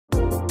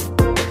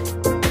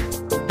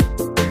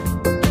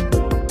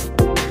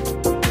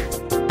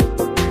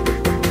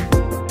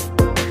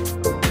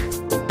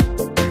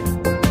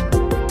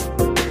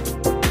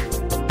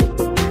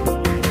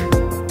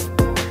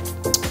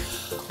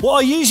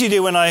What I usually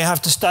do when I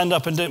have to stand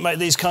up and make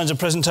these kinds of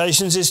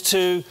presentations is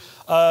to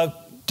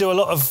do a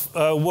lot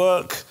of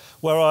work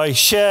where I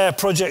share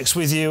projects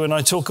with you and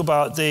I talk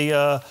about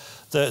the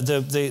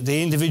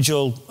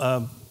individual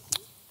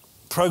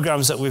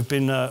programs that we've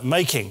been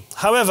making.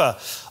 However,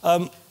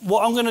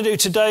 what I'm going to do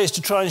today is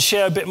to try and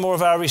share a bit more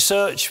of our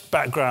research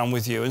background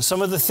with you and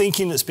some of the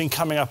thinking that's been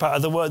coming up out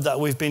of the work that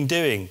we've been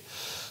doing.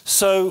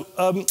 So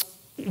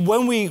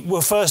when we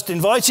were first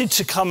invited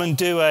to come and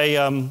do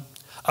a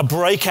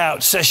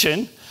breakout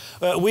session,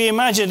 we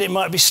imagined it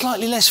might be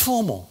slightly less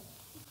formal.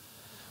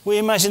 We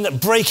imagined that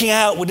breaking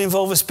out would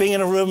involve us being in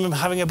a room and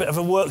having a bit of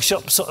a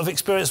workshop sort of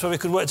experience where we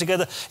could work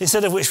together,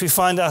 instead of which we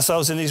find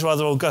ourselves in these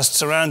rather august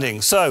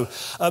surroundings. So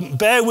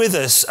bear with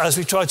us as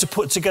we try to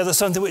put together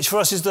something which for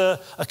us is a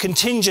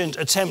contingent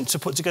attempt to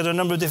put together a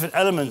number of different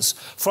elements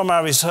from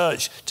our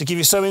research to give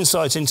you some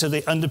insight into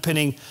the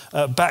underpinning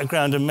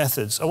background and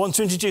methods. I want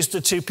to introduce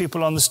the two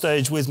people on the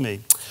stage with me.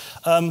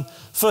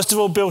 First of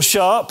all, Bill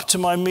Sharpe, to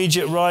my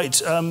immediate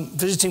right,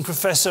 visiting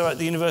professor at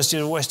the University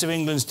of the West of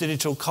England's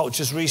Digital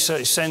Cultures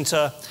Research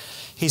Centre.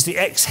 He's the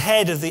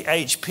ex-head of the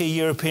HP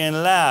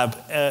European Lab,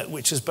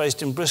 which was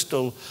based in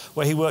Bristol,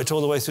 where he worked all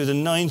the way through the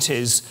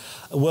 90s,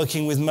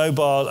 working with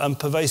mobile and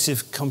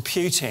pervasive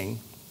computing.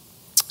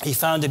 He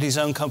founded his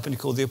own company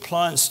called the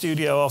Appliance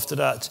Studio after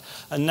that,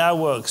 and now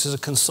works as a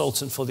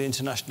consultant for the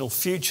International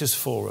Futures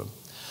Forum.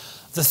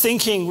 The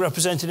thinking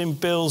represented in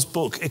Bill's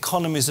book,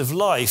 Economies of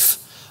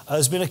Life,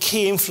 has been a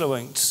key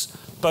influence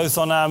both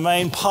on our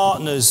main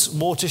partners,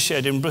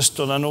 Watershed in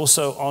Bristol, and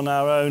also on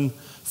our own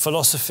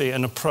philosophy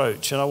and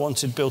approach. And I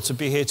wanted Bill to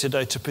be here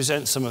today to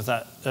present some of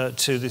that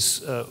to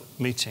this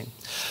meeting.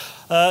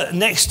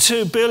 Next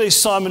to Bill is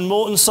Simon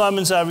Moreton.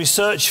 Simon's our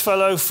research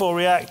fellow for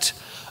React.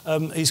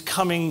 He's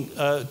coming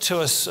to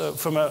us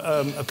from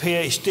a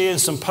PhD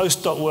and some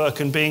postdoc work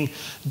and being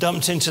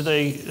dumped into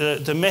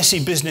the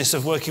messy business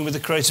of working with the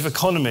creative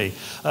economy.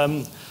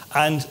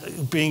 And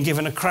being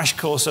given a crash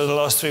course over the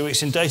last 3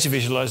 weeks in data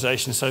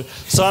visualization. So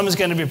Simon's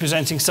going to be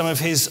presenting some of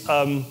his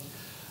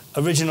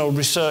original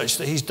research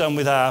that he's done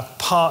with our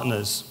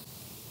partners.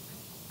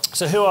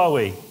 So who are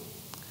we?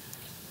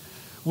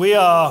 We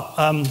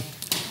are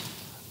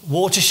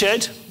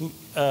Watershed,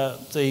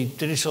 the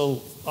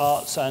Digital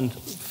Arts and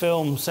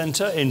Film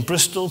Centre in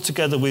Bristol,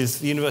 together with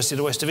the University of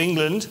the West of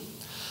England.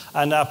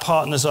 And our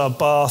partners are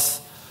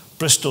Bath,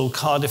 Bristol,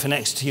 Cardiff and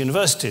Exeter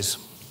universities.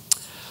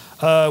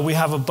 We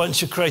have a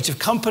bunch of creative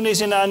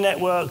companies in our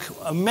network,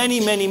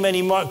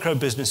 many micro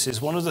businesses.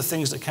 One of the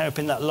things that came up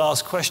in that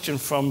last question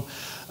from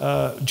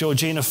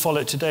Georgina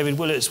Follett to David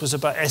Willits was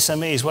about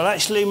SMEs. Well,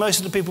 actually, most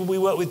of the people we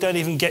work with don't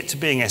even get to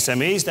being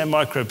SMEs. They're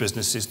micro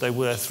businesses. They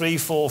were 3,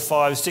 4,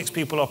 5, 6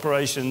 people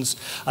operations,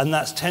 and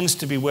that tends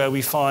to be where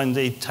we find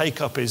the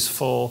take-up is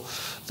for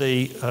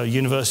the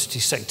university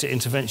sector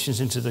interventions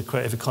into the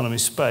creative economy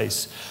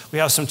space. We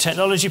have some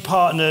technology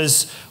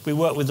partners. We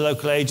work with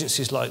local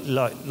agencies like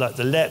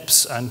the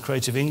LEPS and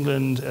Creative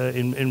England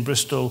in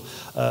Bristol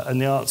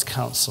and the Arts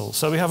Council.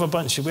 So we have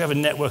a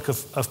network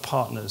of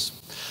partners.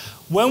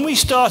 When we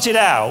started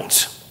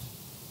out,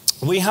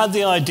 we had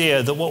the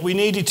idea that what we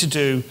needed to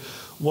do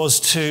was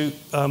to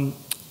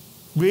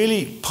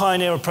really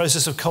pioneer a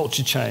process of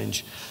culture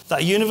change,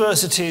 that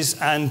universities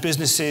and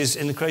businesses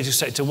in the creative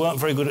sector weren't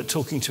very good at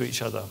talking to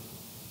each other.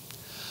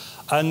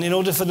 And in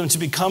order for them to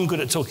become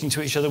good at talking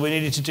to each other, we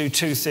needed to do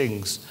two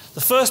things.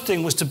 The first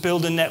thing was to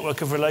build a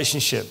network of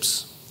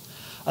relationships.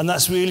 And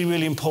that's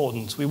really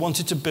important. We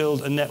wanted to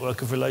build a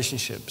network of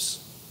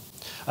relationships.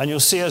 And you'll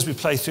see as we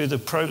play through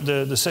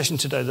the session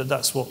today that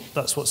that's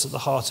what's at the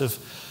heart of,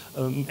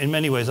 in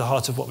many ways, the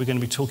heart of what we're going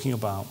to be talking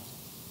about.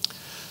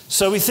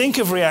 So we think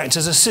of React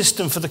as a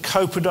system for the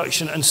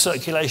co-production and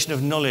circulation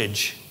of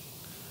knowledge.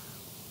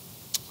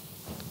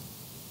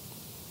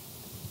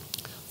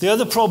 The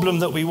other problem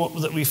that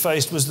we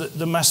faced was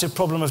the massive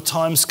problem of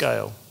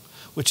timescale,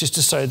 which is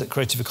to say that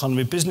creative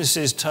economy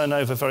businesses turn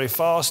over very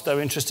fast. They're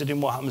interested in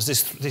what happens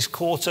this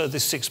quarter,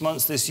 this 6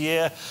 months, this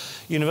year.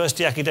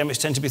 University academics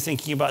tend to be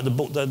thinking about the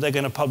book that they're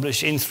going to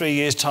publish in 3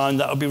 years' time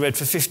that will be read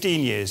for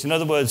 15 years. In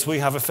other words, we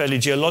have a fairly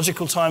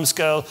geological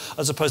timescale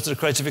as opposed to the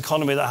creative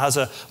economy that has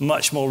a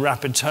much more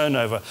rapid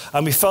turnover.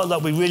 And we felt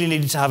that we really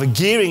needed to have a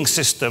gearing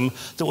system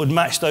that would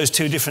match those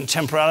two different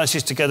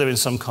temporalities together in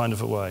some kind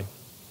of a way.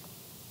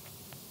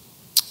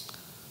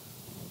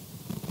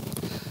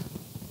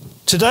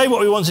 Today,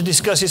 what we want to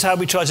discuss is how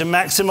we try to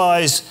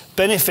maximize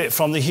benefit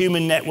from the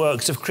human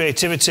networks of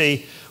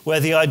creativity,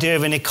 where the idea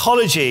of an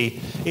ecology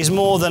is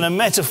more than a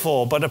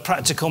metaphor, but a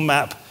practical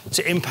map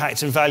to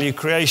impact and value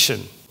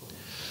creation.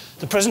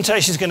 The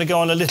presentation is going to go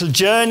on a little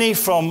journey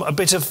from a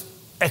bit of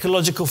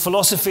ecological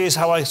philosophy, is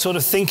how I sort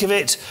of think of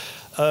it,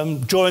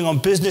 drawing on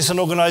business and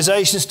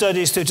organization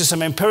studies through to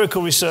some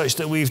empirical research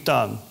that we've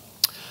done.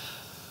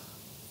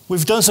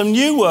 We've done some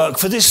new work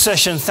for this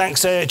session,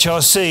 thanks to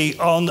AHRC,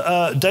 on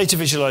data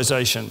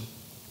visualization,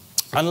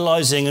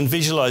 analyzing and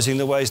visualizing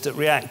the ways that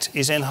React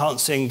is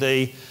enhancing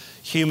the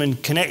human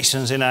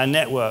connections in our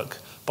network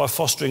by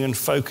fostering and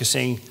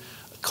focusing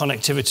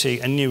connectivity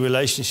and new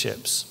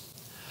relationships.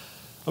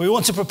 And we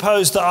want to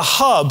propose that a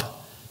hub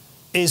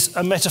is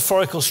a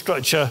metaphorical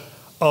structure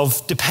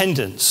of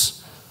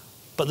dependence,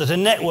 but that a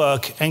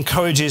network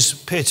encourages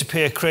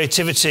peer-to-peer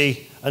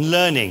creativity and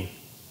learning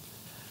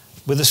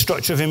with a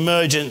structure of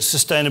emergence,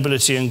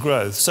 sustainability and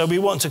growth. So we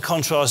want to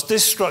contrast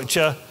this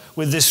structure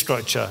with this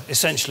structure,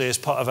 essentially as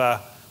part of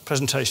our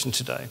presentation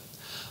today.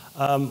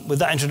 With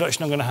that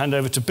introduction, I'm going to hand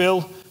over to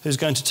Bill, who's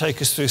going to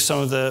take us through some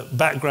of the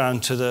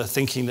background to the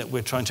thinking that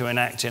we're trying to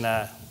enact in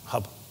our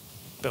hub.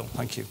 Bill,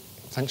 thank you.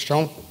 Thanks,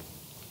 John.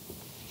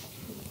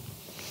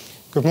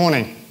 Good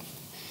morning.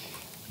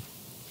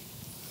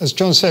 As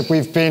John said,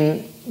 we've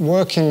been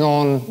working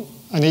on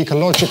an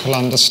ecological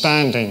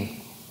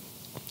understanding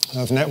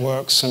of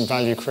networks and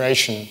value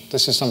creation.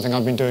 This is something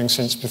I've been doing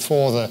since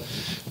before the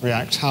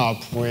React Hub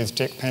with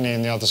Dick Penny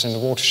and the others in the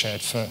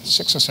watershed for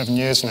 6 or 7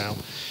 years now,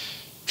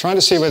 trying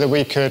to see whether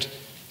we could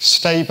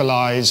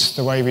stabilize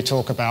the way we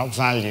talk about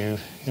value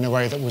in a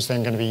way that was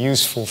then going to be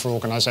useful for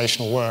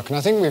organizational work. And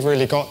I think we've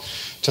really got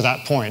to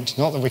that point.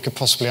 Not that we could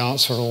possibly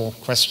answer all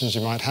questions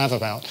you might have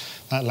about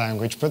that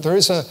language, but there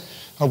is a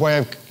way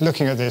of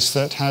looking at this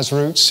that has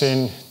roots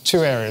in 2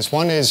 areas.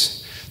 One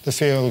is the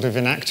field of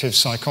enactive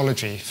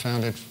psychology,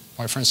 founded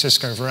by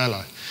Francisco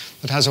Varela,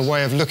 that has a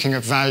way of looking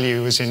at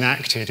value as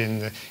enacted in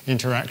the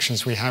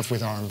interactions we have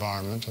with our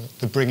environment,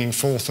 the bringing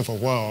forth of a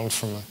world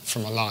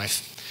from a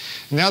life.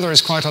 And the other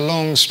is quite a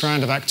long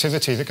strand of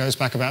activity that goes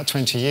back about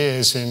 20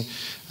 years in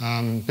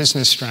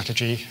business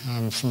strategy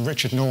from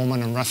Richard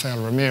Norman and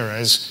Rafael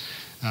Ramirez,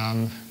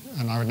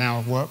 and I would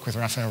now work with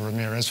Rafael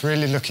Ramirez,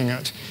 really looking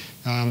at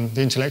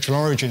the intellectual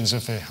origins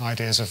of the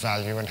ideas of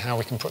value and how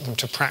we can put them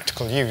to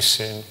practical use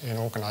in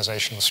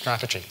organizational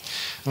strategy.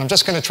 And I'm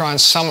just going to try and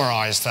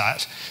summarize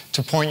that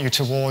to point you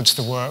towards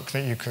the work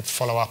that you could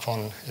follow up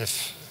on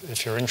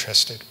if you're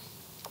interested.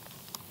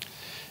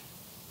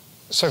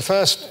 So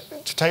first,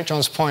 to take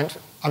John's point,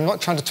 I'm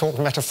not trying to talk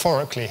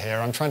metaphorically here.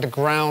 I'm trying to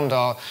ground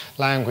our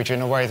language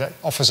in a way that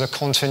offers a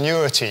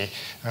continuity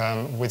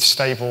with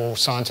stable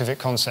scientific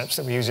concepts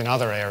that we use in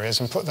other areas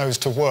and put those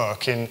to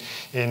work in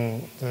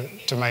the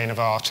domain of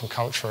art and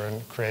culture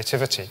and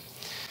creativity.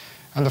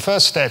 And the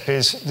first step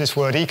is this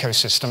word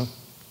ecosystem,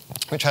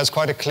 which has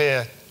quite a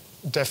clear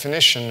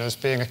definition as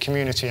being a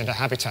community and a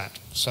habitat.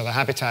 So the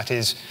habitat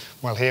is,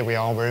 well, here we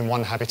are, we're in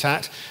one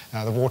habitat,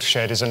 the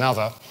watershed is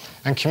another.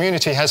 And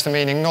community has the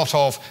meaning not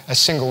of a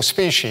single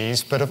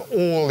species, but of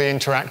all the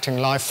interacting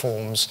life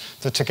forms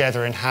that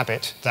together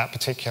inhabit that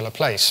particular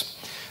place.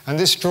 And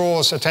this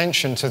draws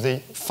attention to the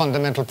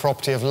fundamental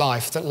property of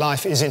life, that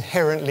life is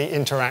inherently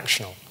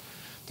interactional.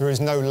 There is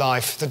no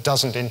life that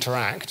doesn't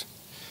interact.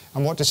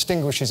 And what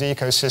distinguishes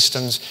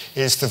ecosystems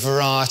is the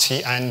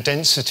variety and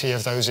density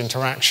of those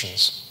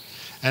interactions.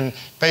 And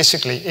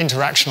basically,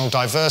 interactional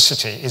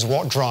diversity is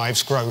what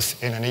drives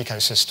growth in an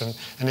ecosystem,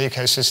 and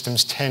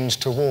ecosystems tend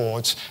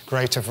towards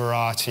greater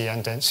variety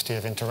and density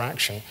of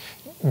interaction,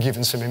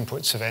 given some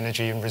inputs of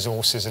energy and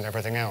resources and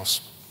everything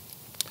else.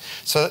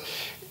 So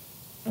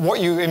what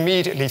you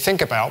immediately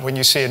think about when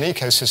you see an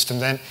ecosystem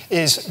then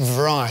is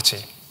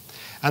variety.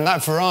 And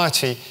that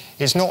variety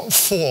is not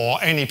for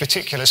any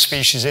particular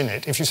species in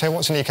it. If you say,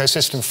 what's an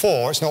ecosystem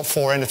for? It's not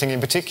for anything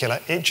in particular,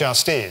 it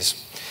just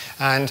is.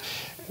 And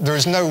there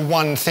is no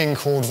one thing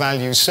called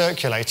value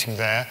circulating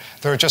there.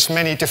 There are just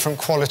many different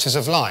qualities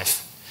of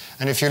life.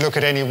 And if you look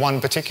at any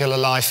one particular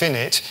life in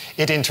it,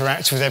 it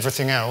interacts with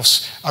everything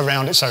else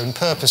around its own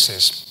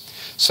purposes.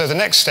 So the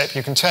next step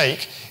you can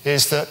take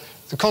is that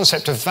the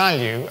concept of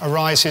value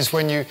arises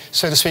when you,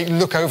 so to speak,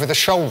 look over the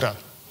shoulder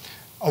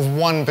of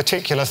one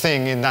particular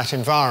thing in that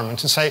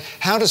environment and say,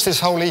 how does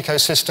this whole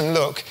ecosystem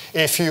look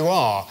if you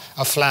are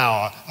a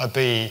flower, a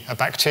bee, a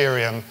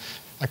bacterium,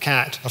 a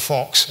cat, a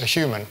fox, a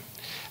human?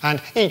 And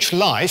each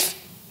life,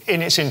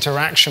 in its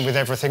interaction with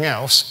everything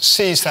else,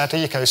 sees that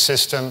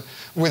ecosystem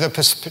with a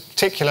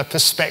particular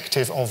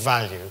perspective of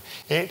value.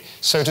 It,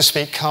 so to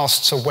speak,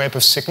 casts a web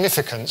of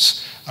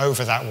significance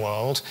over that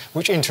world,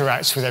 which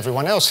interacts with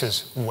everyone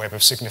else's web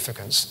of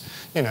significance.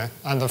 You know,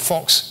 and the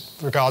fox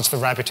regards the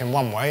rabbit in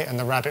one way, and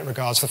the rabbit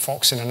regards the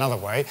fox in another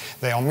way.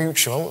 They are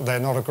mutual, they're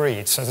not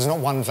agreed. So there's not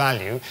one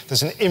value,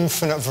 there's an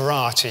infinite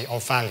variety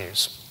of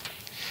values.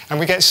 And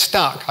we get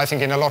stuck, I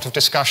think, in a lot of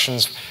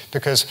discussions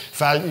because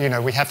value, you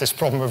know, we have this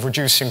problem of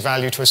reducing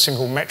value to a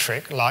single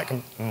metric, like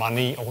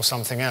money or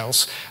something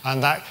else,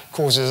 and that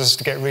causes us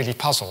to get really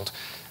puzzled.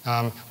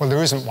 Well,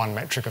 there isn't one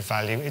metric of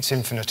value, it's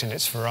infinite in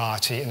its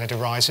variety, and it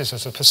arises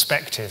as a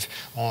perspective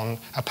on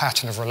a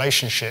pattern of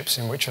relationships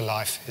in which a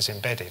life is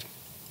embedded.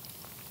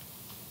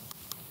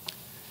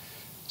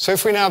 So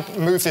if we now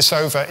move this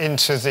over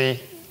into the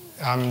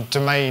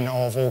domain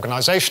of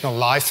organizational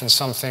life and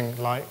something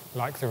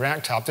like the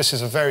React Hub, this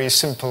is a very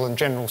simple and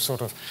general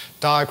sort of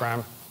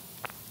diagram.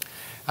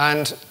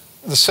 And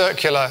the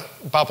circular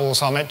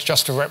bubbles are meant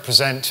just to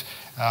represent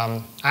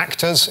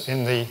actors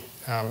in the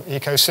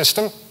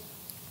ecosystem.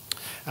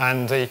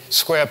 And the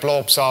square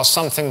blobs are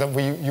something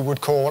that you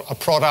would call a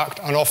product,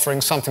 an offering,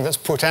 something that's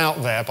put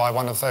out there by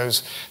one of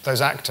those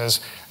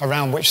actors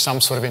around which some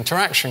sort of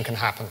interaction can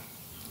happen.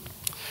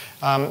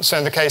 So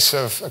in the case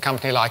of a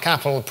company like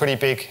Apple, a pretty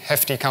big,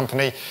 hefty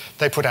company,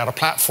 they put out a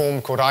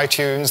platform called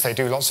iTunes. They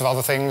do lots of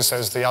other things.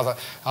 There's the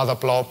other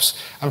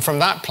blobs. And from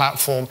that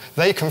platform,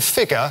 they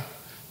configure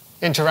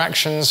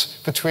interactions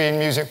between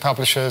music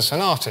publishers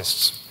and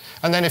artists.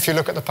 And then if you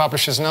look at the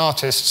publishers and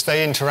artists,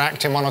 they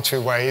interact in one or two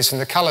ways,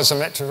 and the colours are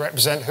meant to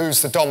represent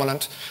who's the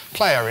dominant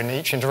player in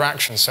each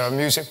interaction. So a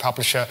music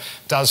publisher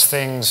does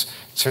things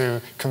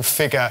to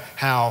configure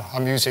how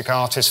a music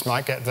artist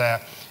might get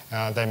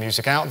their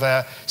music out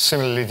there.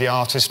 Similarly, the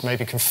artist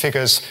maybe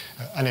configures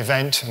an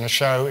event and a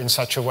show in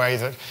such a way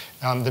that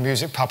the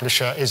music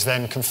publisher is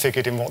then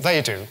configured in what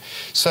they do.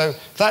 So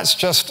that's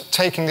just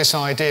taking this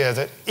idea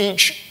that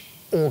each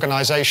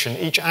organisation,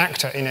 each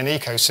actor in an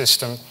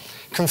ecosystem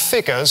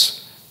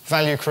configures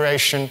value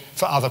creation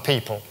for other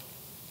people.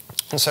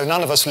 And so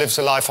none of us lives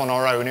a life on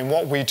our own. In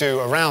what we do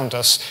around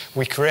us,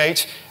 we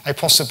create a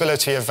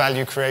possibility of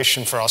value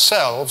creation for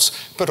ourselves,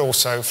 but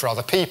also for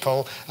other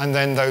people, and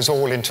then those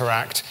all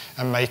interact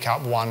and make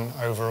up one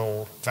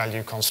overall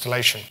value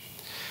constellation.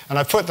 And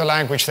I put the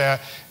language there.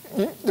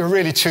 There are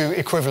really two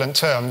equivalent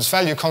terms.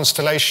 Value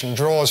constellation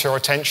draws your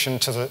attention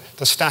to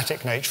the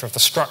static nature of the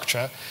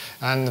structure,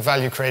 and the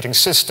value creating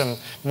system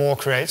more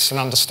creates an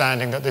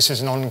understanding that this is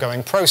an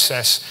ongoing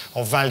process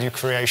of value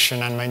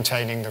creation and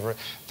maintaining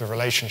the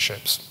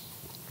relationships.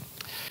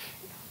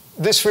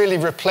 This really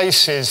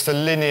replaces the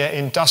linear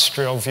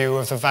industrial view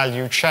of the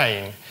value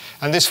chain.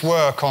 And this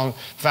work on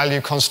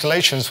value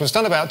constellations was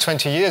done about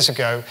 20 years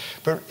ago,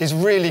 but is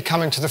really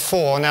coming to the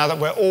fore now that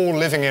we're all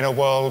living in a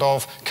world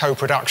of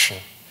co-production.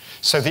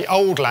 So the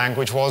old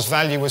language was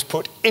value was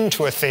put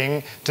into a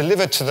thing,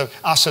 delivered to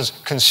us as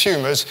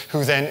consumers,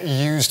 who then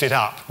used it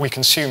up. We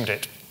consumed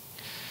it.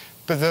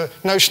 But the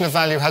notion of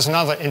value has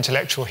another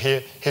intellectual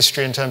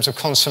history in terms of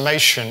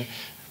consummation,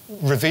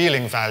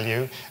 revealing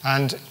value.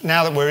 And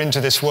now that we're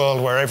into this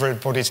world where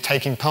everybody's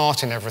taking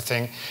part in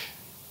everything,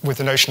 with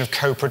the notion of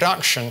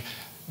co-production,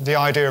 the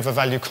idea of a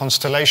value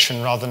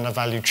constellation rather than a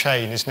value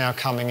chain is now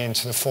coming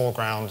into the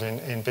foreground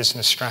in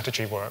business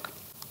strategy work.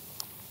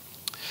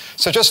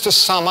 So just to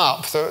sum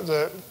up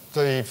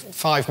the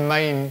five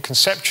main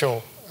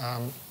conceptual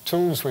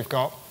tools we've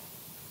got,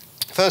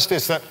 first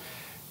is that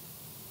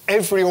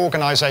every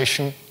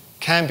organisation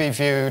can be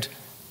viewed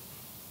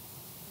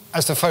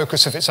as the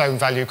focus of its own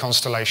value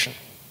constellation.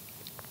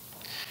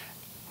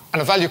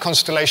 And a value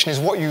constellation is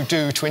what you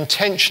do to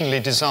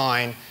intentionally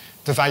design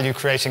the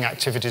value-creating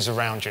activities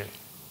around you,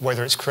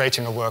 whether it's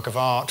creating a work of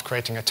art,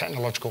 creating a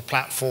technological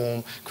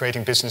platform,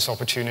 creating business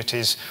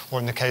opportunities, or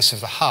in the case of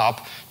the hub,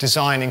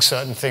 designing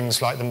certain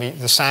things like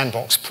the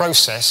Sandbox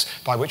process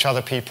by which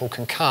other people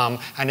can come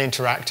and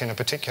interact in a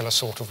particular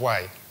sort of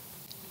way.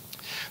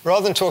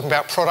 Rather than talking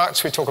about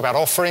products, we talk about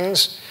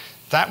offerings,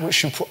 that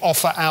which you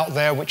offer out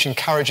there which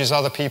encourages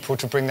other people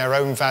to bring their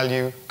own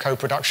value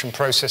co-production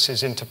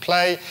processes into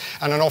play,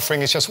 and an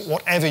offering is just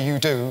whatever you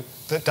do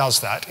that does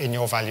that in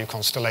your value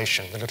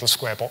constellation, the little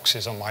square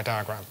boxes on my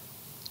diagram.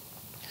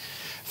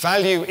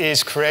 Value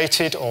is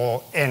created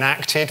or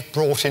enacted,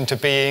 brought into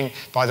being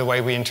by the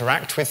way we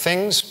interact with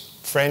things,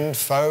 friend,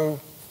 foe,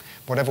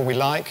 whatever we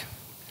like,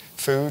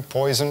 food,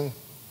 poison,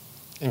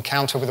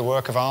 encounter with a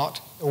work of art.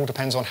 It all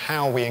depends on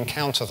how we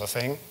encounter the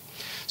thing.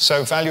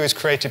 So value is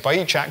created by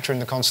each actor in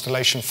the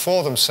constellation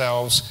for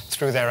themselves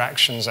through their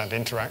actions and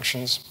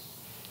interactions.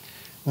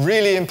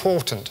 Really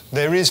important,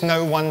 there is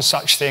no one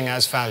such thing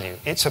as value.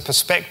 It's a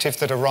perspective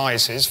that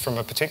arises from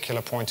a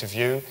particular point of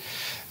view,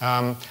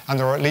 and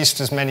there are at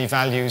least as many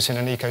values in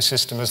an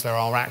ecosystem as there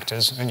are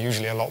actors, and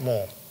usually a lot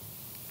more.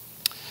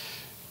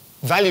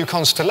 Value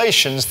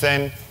constellations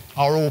then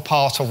are all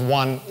part of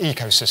one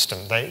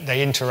ecosystem.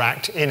 They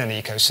interact in an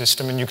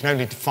ecosystem, and you can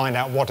only find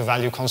out what a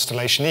value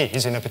constellation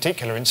is in a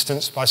particular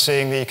instance by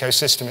seeing the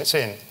ecosystem it's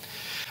in.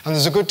 And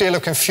there's a good deal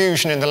of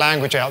confusion in the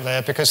language out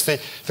there because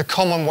the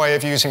common way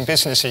of using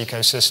business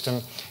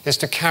ecosystem is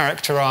to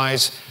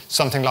characterize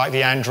something like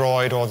the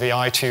Android or the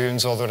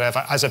iTunes or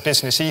whatever as a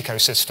business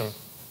ecosystem,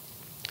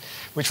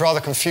 which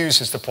rather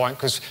confuses the point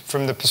because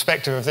from the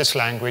perspective of this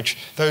language,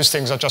 those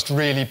things are just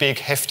really big,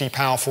 hefty,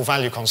 powerful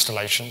value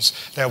constellations.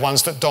 They're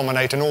ones that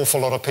dominate an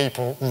awful lot of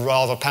people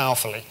rather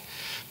powerfully.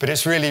 But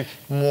it's really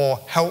more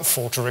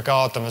helpful to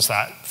regard them as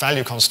that,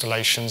 value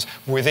constellations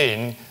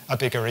within a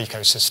bigger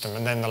ecosystem,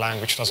 and then the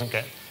language doesn't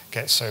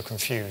get so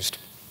confused.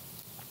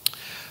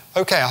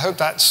 Okay, I hope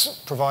that's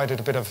provided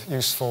a bit of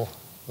useful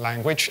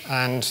language,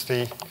 and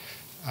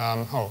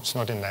oh, it's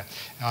not in there.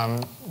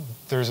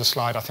 There is a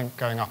slide, I think,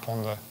 going up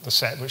on the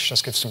set, which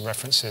just gives some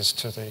references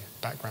to the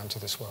background to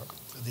this work.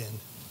 At the end.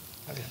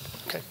 At the end,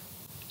 okay.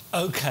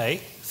 Okay,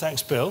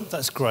 thanks, Bill.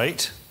 That's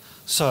great.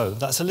 So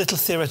that's a little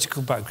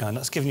theoretical background.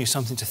 That's given you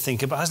something to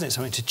think about, hasn't it?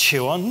 Something to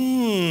chew on.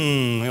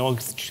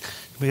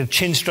 We have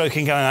chin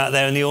stroking going out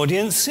there in the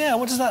audience. Yeah,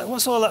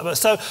 what's all that about?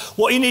 So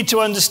what you need to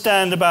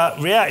understand about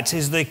React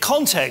is the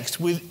context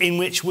in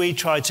which we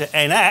try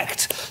to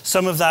enact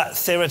some of that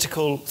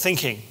theoretical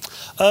thinking.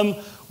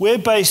 We're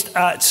based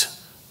at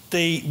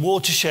the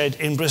Watershed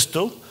in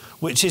Bristol,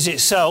 which is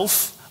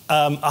itself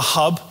a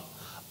hub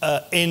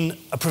in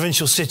a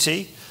provincial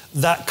city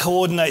that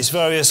coordinates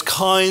various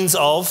kinds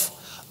of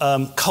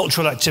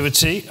cultural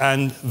activity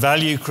and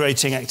value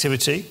creating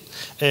activity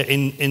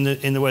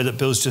in the way that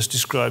Bill's just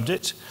described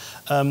it.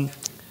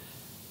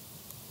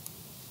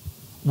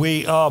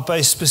 We are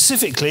based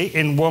specifically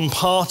in one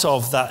part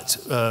of that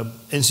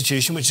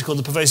institution, which is called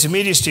the Pervasive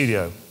Media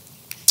Studio.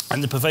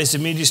 And the Pervasive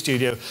Media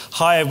Studio,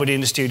 hi everybody in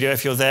the studio,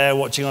 if you're there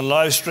watching on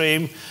live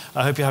stream,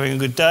 I hope you're having a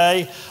good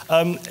day,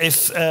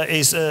 is a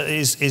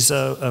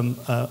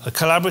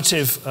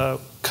collaborative,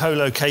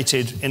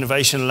 co-located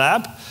innovation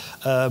lab.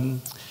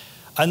 And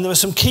there are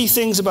some key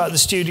things about the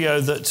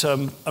studio that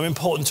are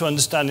important to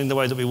understand in the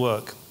way that we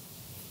work.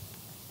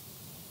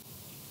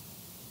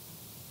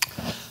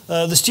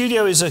 The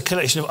studio is a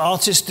collection of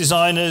artists,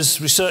 designers,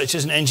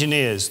 researchers, and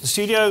engineers. The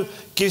studio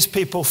gives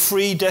people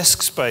free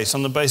desk space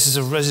on the basis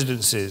of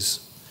residencies.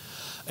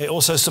 It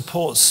also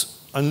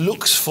supports and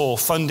looks for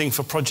funding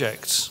for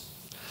projects.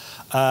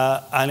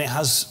 And it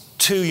has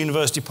 2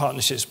 university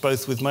partnerships,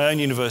 both with my own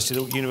university,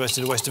 the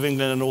University of the West of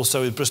England, and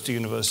also with Bristol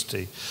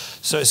University.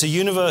 So it's a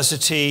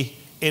university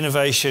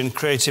innovation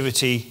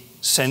creativity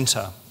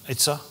centre.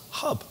 It's a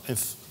hub,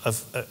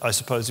 I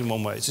suppose, in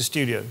one way. It's a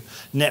studio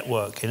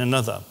network in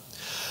another.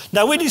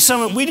 Now, we did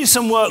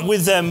some work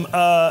with them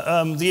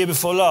the year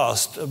before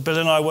last. Bill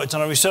and I worked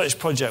on a research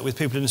project with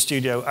people in the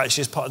studio,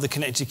 actually as part of the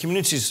Connected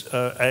Communities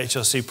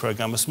AHRC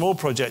programme, a small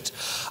project.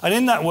 And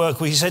in that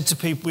work, we said to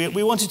people,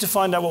 we wanted to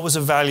find out what was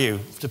of value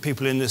to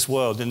people in this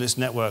world, in this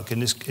network, in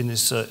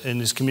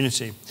this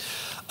community.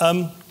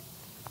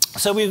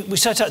 So we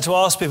set out to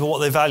ask people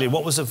what they valued,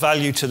 what was of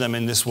value to them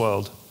in this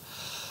world.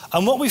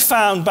 And what we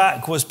found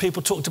back was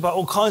people talked about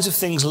all kinds of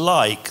things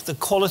like the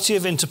quality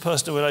of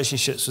interpersonal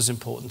relationships was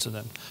important to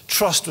them.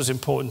 Trust was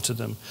important to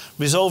them.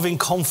 Resolving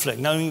conflict,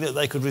 knowing that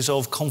they could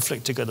resolve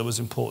conflict together was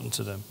important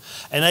to them.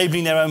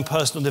 Enabling their own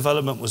personal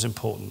development was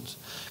important.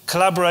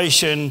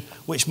 Collaboration,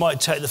 which might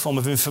take the form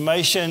of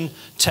information,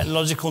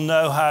 technological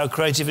know-how,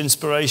 creative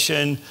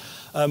inspiration,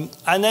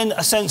 and then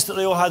a sense that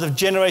they all had of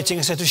generating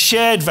a set of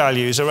shared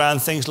values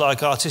around things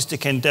like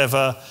artistic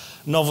endeavour,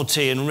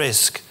 novelty and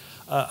risk.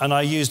 And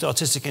I used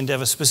artistic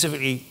endeavour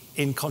specifically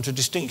in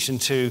contradistinction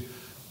to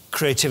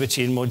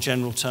creativity in more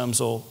general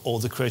terms, or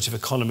the creative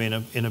economy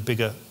in a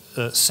bigger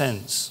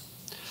sense.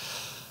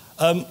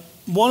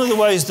 One of the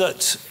ways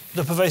that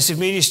the Pervasive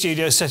Media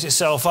Studio set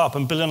itself up,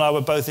 and Bill and I were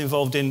both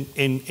involved in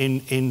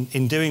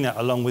doing that,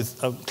 along with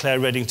Claire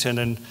Reddington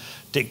and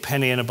Dick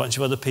Penny and a bunch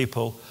of other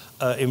people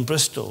in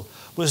Bristol,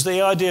 was the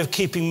idea of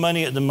keeping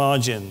money at the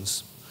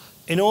margins.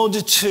 In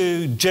order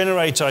to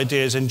generate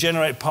ideas and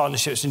generate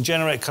partnerships and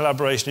generate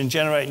collaboration and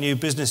generate new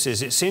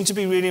businesses, it seemed to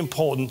be really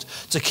important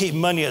to keep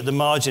money at the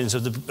margins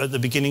at the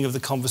beginning of the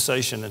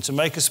conversation, and to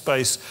make a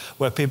space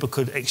where people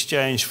could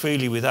exchange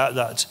freely without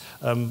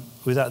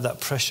that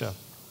pressure.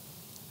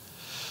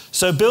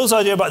 So Bill's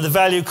idea about the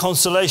value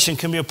constellation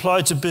can be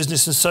applied to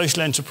business and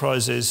social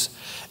enterprises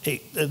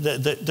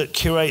that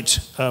curate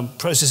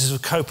processes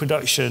of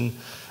co-production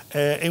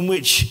in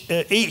which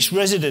each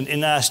resident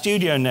in our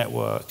studio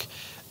network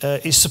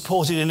is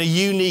supported in a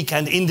unique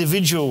and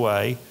individual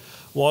way,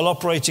 while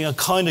operating a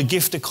kind of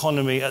gift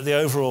economy at the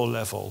overall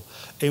level,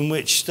 in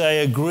which they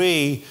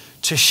agree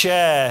to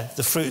share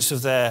the fruits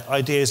of their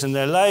ideas and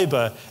their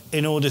labour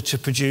in order to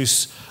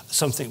produce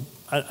something,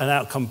 an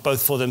outcome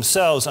both for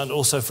themselves and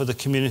also for the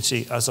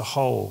community as a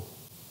whole.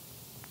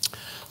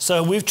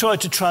 So we've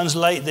tried to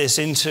translate this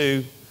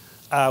into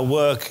our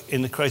work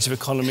in the Creative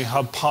Economy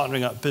Hub,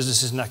 partnering up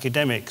businesses and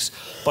academics,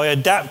 by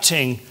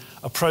adapting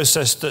a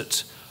process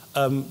that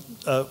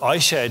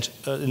iShed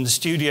in the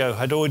studio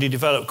had already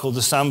developed, called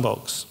the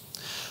Sandbox.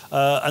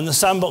 And the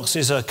Sandbox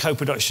is a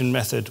co-production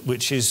method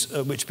which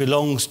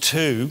belongs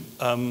to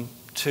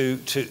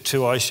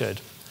iShed.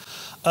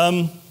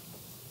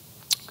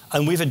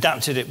 And we've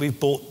adapted it, we've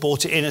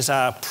brought it in as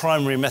our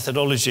primary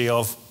methodology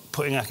of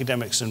putting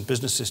academics and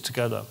businesses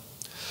together.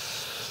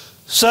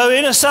 So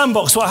in a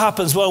Sandbox, what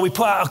happens? Well, we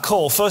put out a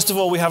call. First of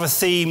all, we have a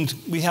theme.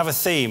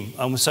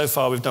 And so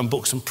far, we've done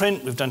books and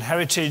print, we've done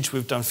heritage,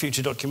 we've done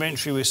future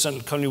documentary, we're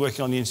currently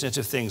working on the Internet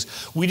of Things.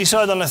 We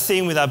decide on a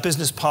theme with our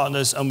business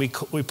partners, and we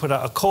put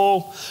out a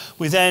call.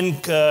 We then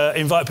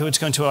invite people to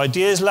go into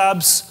ideas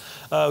labs.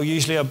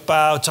 Usually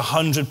about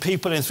 100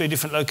 people in 3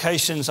 different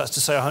locations. That's to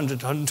say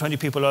 120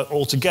 people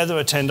altogether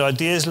attend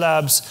ideas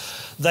labs.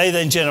 They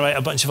then generate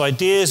a bunch of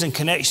ideas and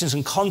connections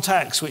and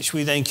contacts, which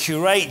we then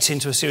curate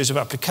into a series of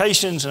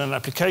applications and an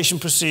application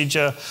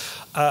procedure,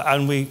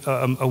 and we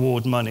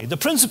award money. The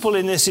principle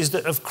in this is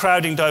that of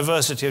crowding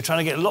diversity, of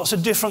trying to get lots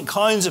of different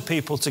kinds of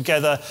people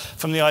together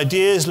from the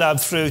ideas lab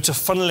through to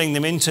funneling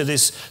them into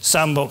this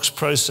Sandbox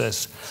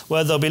process,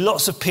 where there'll be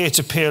lots of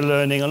peer-to-peer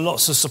learning and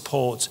lots of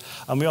support,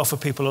 and we offer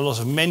people a lot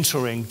of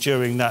mentoring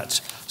during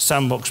that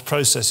Sandbox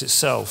process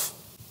itself.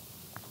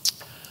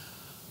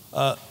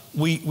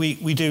 We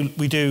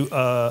do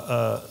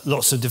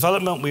lots of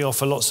development, we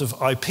offer lots of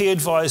IP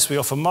advice, we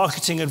offer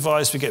marketing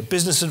advice, we get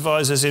business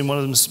advisors in, one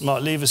of them is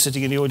Mark Lever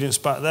sitting in the audience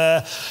back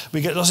there. We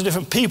get lots of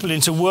different people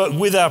in to work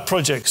with our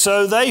project.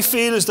 So they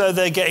feel as though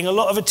they're getting a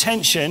lot of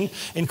attention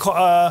in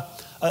quite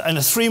and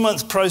a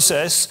 3-month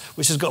process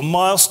which has got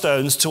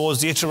milestones towards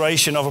the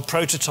iteration of a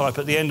prototype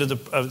at the end of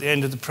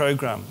the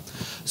program.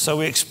 So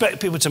we expect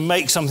people to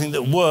make something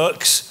that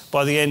works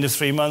by the end of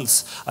 3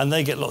 months, and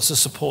they get lots of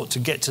support to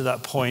get to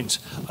that point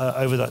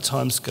over that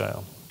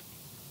timescale.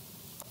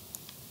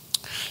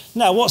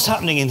 Now, what's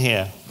happening in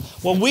here?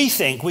 Well, we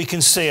think we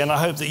can see, and I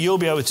hope that you'll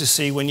be able to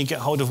see when you get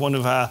hold of one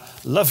of our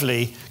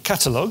lovely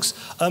catalogues,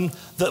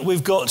 that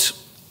we've got,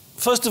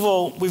 first of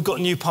all, we've got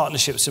new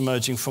partnerships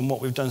emerging from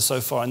what we've done so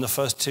far in the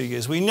first 2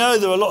 years. We know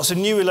there are lots of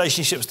new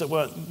relationships that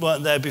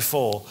weren't there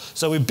before,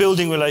 so we're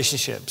building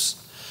relationships.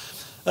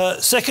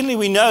 Secondly,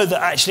 we know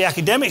that actually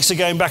academics are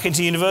going back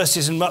into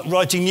universities and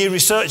writing new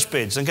research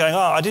bids and going,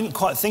 I didn't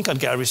quite think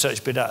I'd get a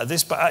research bid out of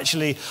this, but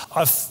actually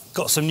I've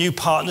got some new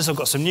partners, I've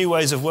got some new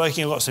ways of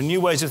working, I've got some new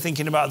ways of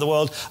thinking about the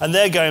world, and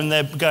they're going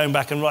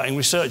back and writing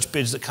research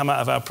bids that come out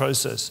of our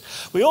process.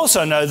 We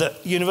also know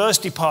that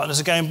university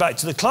partners are going back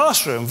to the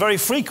classroom very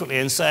frequently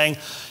and saying,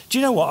 do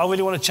you know what, I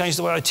really want to change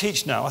the way I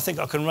teach now. I think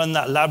I can run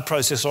that lab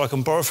process, or I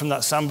can borrow from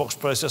that Sandbox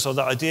process or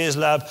that ideas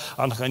lab,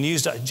 and I can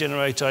use that to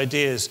generate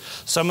ideas.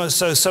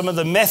 So some of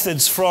the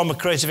methods from a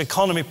creative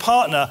economy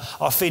partner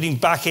are feeding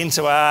back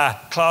into our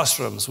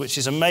classrooms, which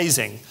is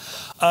amazing.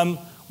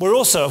 We're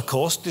also, of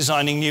course,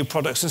 designing new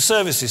products and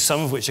services,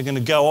 some of which are going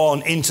to go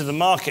on into the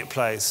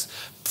marketplace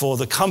for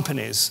the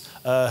companies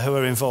who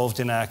are involved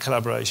in our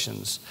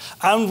collaborations.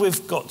 And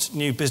we've got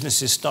new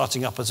businesses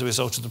starting up as a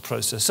result of the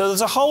process. So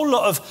there's a whole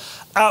lot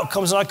of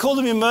outcomes, and I call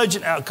them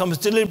emergent outcomes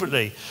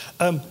deliberately.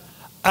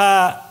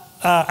 Our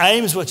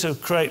aims were to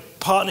create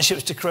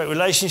partnerships, to create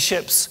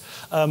relationships,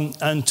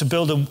 and to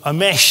build a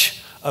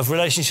mesh of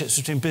relationships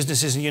between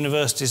businesses and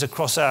universities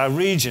across our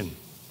region.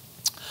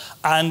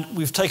 And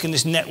we've taken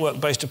this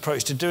network-based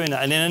approach to doing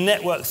that. And in a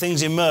network,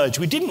 things emerge.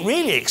 We didn't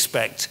really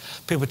expect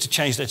people to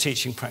change their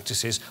teaching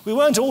practices. We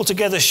weren't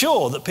altogether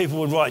sure that people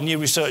would write new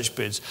research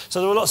bids. So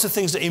there were lots of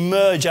things that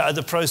emerge out of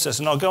the process.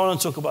 And I'll go on and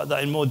talk about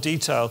that in more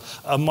detail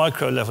at a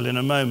micro level in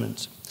a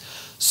moment.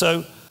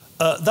 So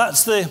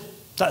that's the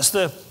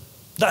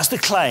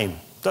claim.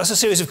 That's a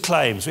series of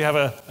claims. We have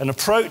an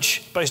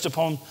approach based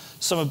upon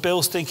some of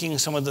Bill's thinking,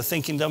 some of the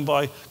thinking done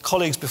by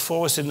colleagues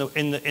before us in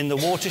the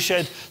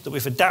watershed that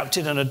we've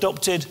adapted and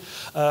adopted,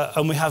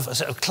 and we have a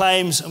set of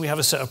claims and we have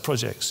a set of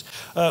projects.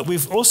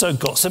 We've also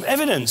got some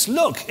evidence.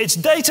 Look, it's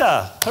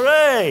data,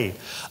 hooray!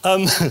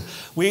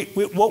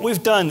 What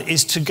we've done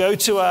is to go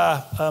to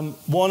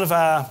one of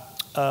our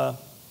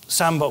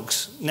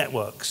Sandbox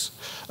networks,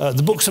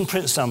 the Books and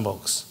Print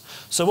Sandbox.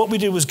 So what we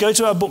did was go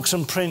to our Books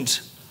and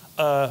Print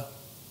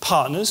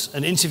partners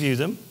and interview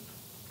them,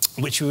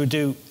 which we would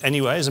do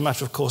anyway, as a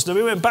matter of course. Then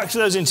we went back to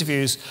those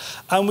interviews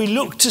and we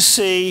looked to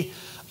see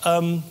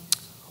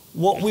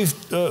what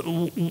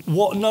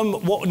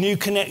new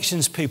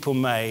connections people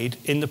made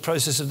in the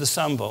process of the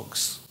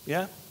Sandbox.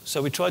 Yeah?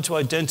 So we tried to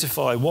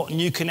identify what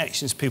new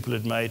connections people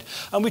had made,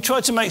 and we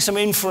tried to make some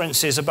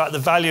inferences about the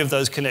value of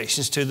those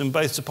connections to them,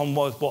 based upon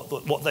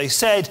what they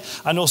said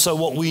and also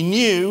what we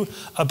knew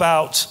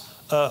about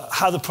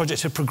how the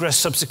project had progressed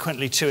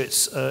subsequently to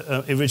its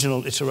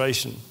original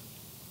iteration,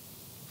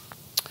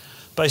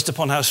 based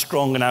upon how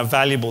strong and how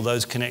valuable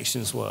those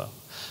connections were.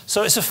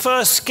 So it's a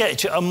first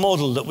sketch at a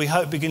model that we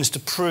hope begins to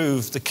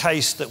prove the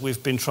case that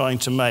we've been trying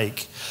to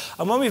make.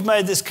 And when we've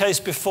made this case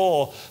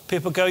before,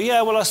 people go,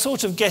 yeah, well, I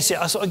sort of get it.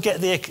 I sort of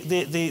get the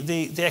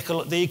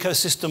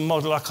ecosystem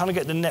model. I kind of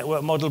get the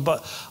network model,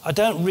 but I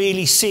don't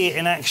really see it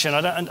in action.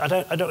 I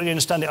don't really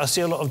understand it. I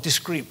see a lot of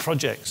discrete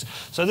projects.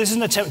 So this is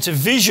an attempt to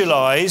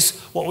visualize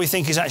what we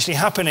think is actually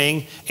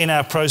happening in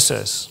our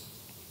process.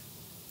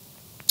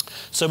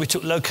 So we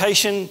took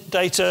location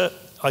data,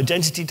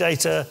 identity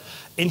data,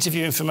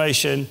 interview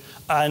information,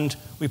 and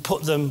we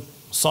put them,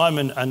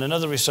 Simon and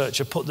another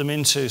researcher put them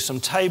into some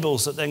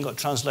tables that then got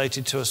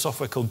translated to a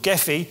software called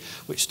Gephi,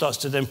 which starts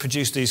to then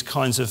produce these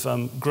kinds of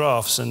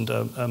graphs and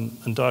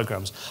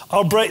diagrams.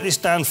 I'll break this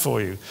down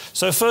for you.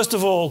 So first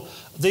of all,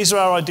 these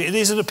are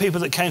the people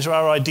that came to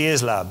our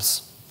ideas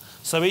labs.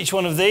 So each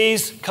one of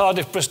these,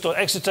 Cardiff, Bristol,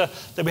 Exeter,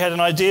 then we had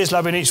an ideas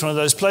lab in each one of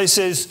those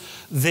places.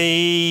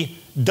 The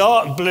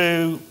dark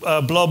blue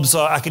blobs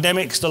are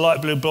academics, the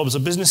light blue blobs are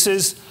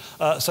businesses.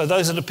 So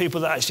those are the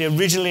people that actually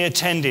originally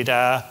attended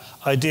our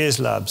ideas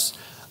labs.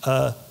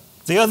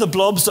 The other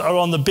blobs that are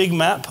on the big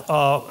map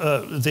are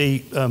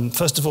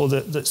first of all,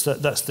 that's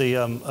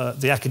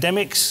the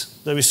academics,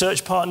 the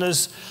research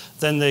partners,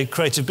 then the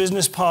creative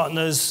business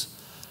partners.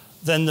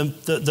 Then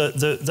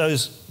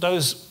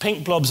those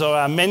pink blobs are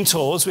our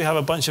mentors. We have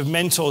a bunch of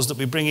mentors that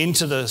we bring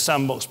into the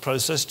Sandbox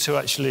process to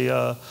actually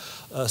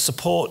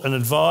support and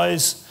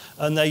advise.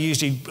 And they're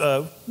usually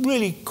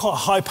really quite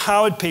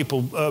high-powered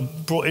people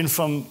brought in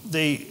from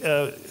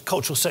the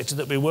cultural sector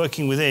that we're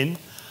working within.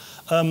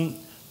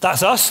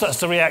 That's us, that's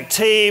the React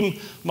team,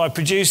 my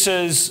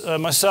producers,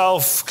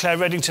 myself, Claire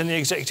Reddington, the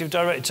executive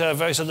director,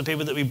 various other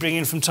people that we bring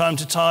in from time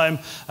to time,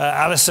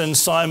 Alison,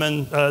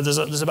 Simon,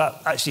 there's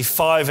about actually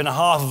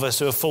 5.5 of us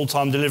who are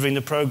full-time delivering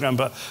the program,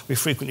 but we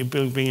frequently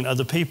bring in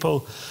other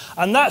people.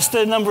 And that's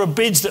the number of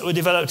bids that were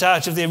developed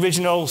out of the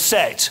original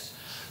set.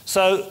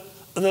 So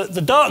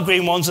the dark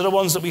green ones are the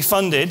ones that we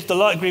funded. The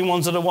light green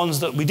ones are the ones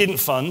that we didn't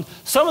fund.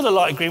 Some of the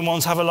light green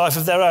ones have a life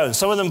of their own.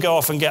 Some of them go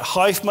off and get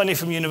HIFE money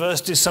from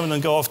universities. Some of them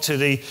go off to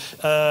the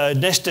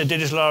Nesta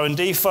Digital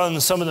R&D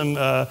Fund. Some of them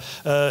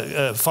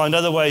find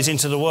other ways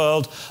into the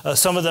world.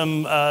 Some of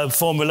them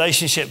form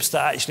relationships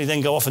that actually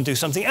then go off and do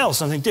something else,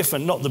 something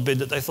different, not the bid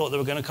that they thought they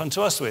were going to come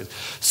to us with.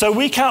 So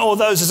we count all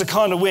those as a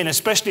kind of win,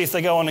 especially if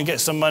they go on and get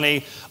some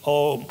money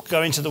or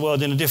go into the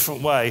world in a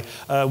different way.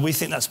 We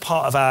think that's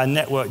part of our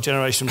network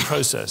generation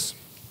process.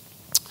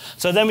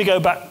 So then we go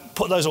back,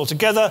 put those all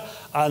together,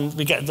 and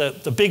we get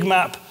the big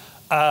map,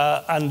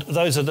 and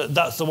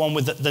that's the one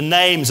with the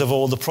names of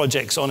all the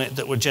projects on it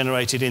that were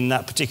generated in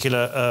that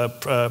particular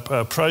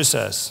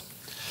process.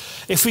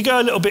 If we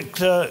go a little bit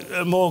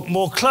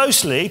more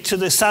closely to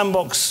the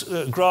Sandbox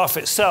graph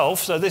itself,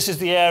 so this is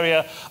the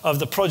area of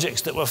the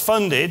projects that were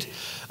funded,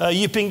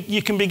 you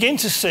can begin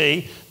to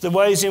see the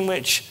ways in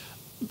which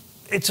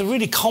it's a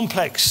really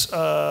complex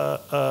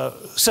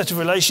set of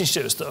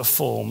relationships that are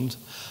formed,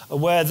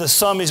 where the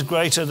sum is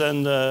greater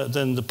than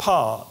the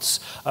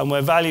parts, and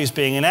where value is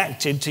being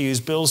enacted, to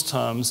use Bill's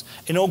terms,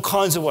 in all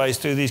kinds of ways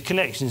through these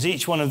connections.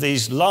 Each one of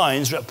these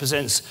lines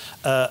represents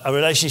a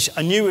relationship,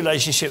 a new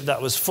relationship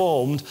that was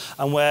formed,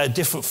 and where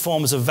different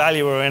forms of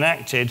value are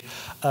enacted.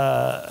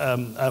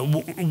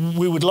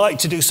 We would like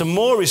to do some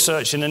more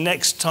research in the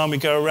next time we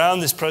go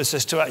around this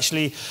process to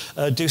actually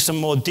do some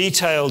more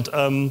detailed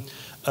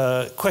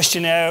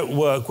questionnaire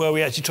work where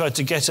we actually tried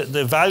to get at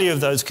the value of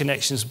those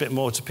connections a bit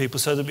more to people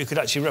so that we could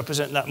actually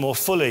represent that more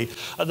fully.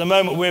 At the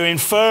moment, we're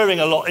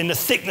inferring a lot in the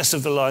thickness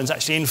of the lines,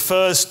 actually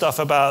infers stuff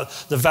about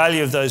the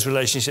value of those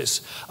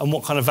relationships and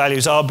what kind of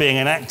values are being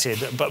enacted,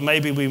 but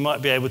maybe we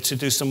might be able to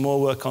do some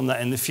more work on that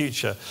in the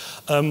future.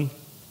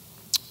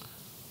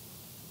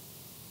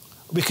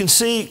 We can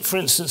see, for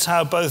instance,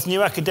 how both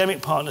new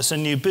academic partners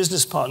and new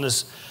business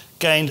partners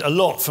gained a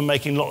lot from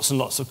making lots and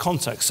lots of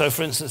contacts. So,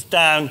 for instance,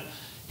 down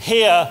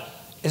here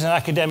is an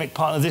academic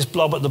partner, this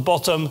blob at the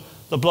bottom,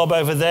 the blob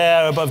over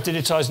there above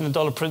Digitising the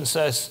Dollar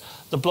Princess,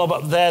 the blob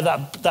up there,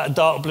 that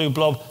dark blue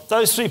blob.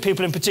 Those three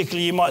people in particular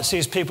you might see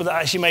as people that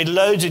actually made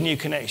loads of new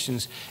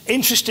connections.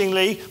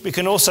 Interestingly, we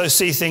can also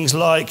see things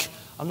like,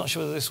 I'm not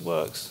sure whether this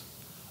works,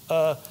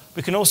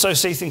 we can also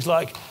see things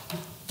like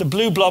the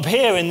blue blob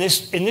here in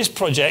this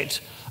project.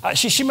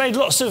 Actually, she made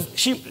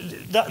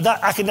that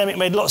academic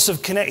made lots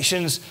of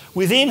connections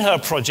within her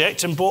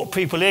project and brought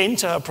people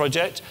into her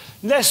project,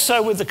 less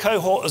so with the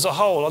cohort as a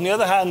whole. On the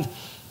other hand,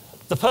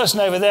 the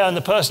person over there and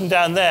the person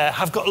down there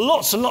have got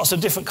lots and lots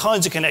of different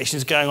kinds of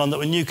connections going on that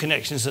were new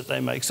connections that they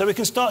make. So we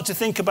can start to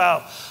think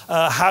about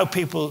how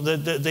people, the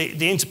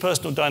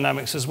interpersonal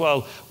dynamics as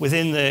well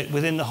within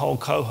the whole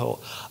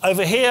cohort.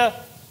 Over here,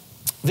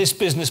 this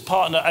business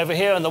partner over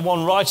here and the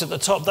one right at the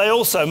top, they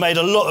also made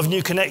a lot of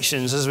new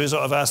connections as a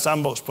result of our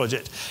Sandbox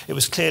project. It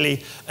was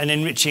clearly an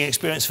enriching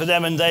experience for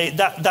them, and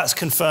that's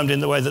confirmed in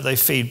the way that they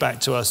feed back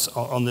to us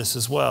on this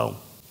as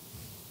well.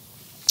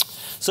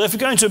 So if we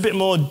go into a bit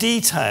more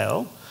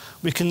detail,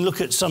 we can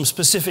look at some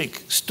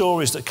specific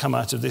stories that come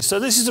out of this. So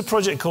this is a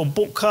project called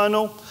Book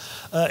Kernel.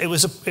 It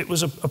was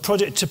a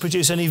project to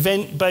produce an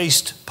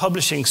event-based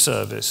publishing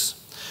service,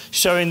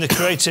 showing the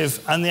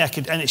creative and the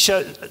academic, and it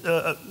showed.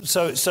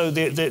 So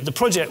the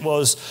project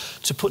was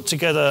to put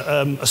together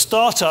a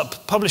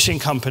startup publishing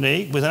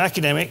company with an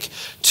academic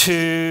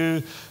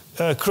to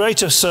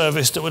create a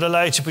service that would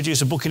allow you to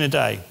produce a book in a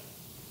day.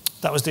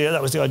 That was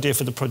the idea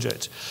for the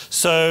project.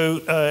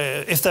 So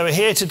if they were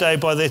here today,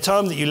 by the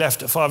time that you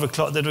left at 5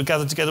 o'clock, they'd have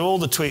gathered together all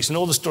the tweets and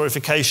all the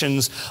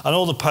storifications and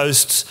all the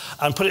posts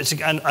and put it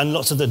together, and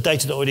lots of the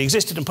data that already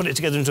existed, and put it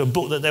together into a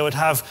book that they would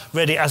have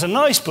ready as a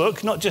nice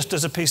book, not just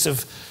as a piece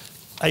of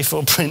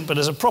A4 print, but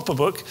as a proper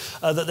book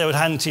that they would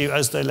hand to you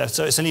as they left.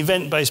 So it's an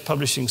event-based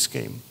publishing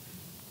scheme.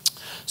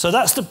 So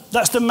that's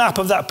the map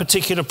of that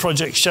particular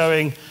project,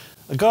 showing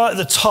a guy at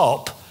the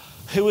top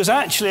who was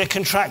actually a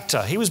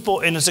contractor. He was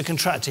brought in as a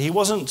contractor. He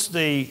wasn't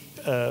the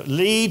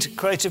lead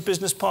creative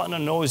business partner,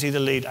 nor was he the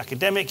lead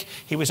academic.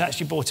 He was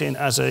actually brought in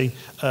as a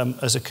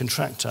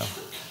contractor.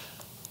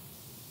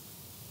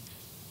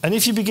 And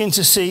if you begin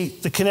to see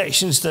the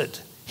connections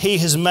that he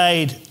has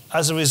made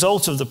as a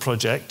result of the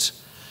project,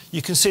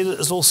 you can see that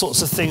there's all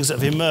sorts of things that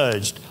have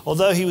emerged.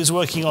 Although he was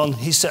working on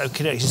his set of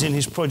connections in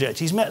his project,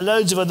 he's met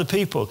loads of other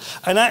people.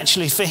 And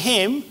actually, for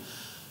him,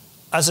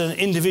 as an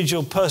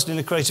individual person in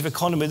the creative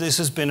economy, this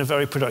has been a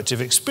very productive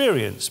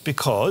experience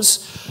because,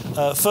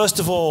 first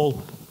of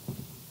all,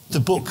 the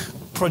book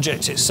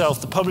project itself,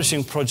 the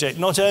publishing project,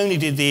 not only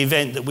did the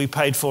event that we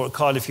paid for at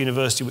Cardiff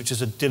University, which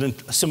is a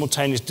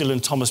simultaneous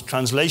Dylan Thomas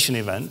translation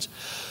event,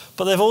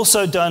 but they've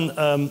also done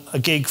a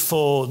gig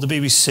for the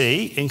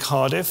BBC in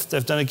Cardiff,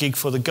 they've done a gig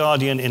for The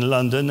Guardian in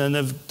London, and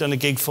they've done a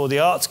gig for the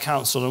Arts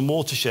Council and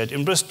Watershed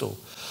in Bristol.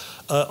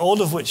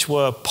 All of which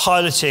were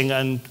piloting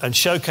and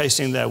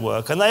showcasing their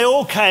work. And they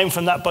all came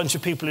from that bunch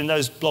of people in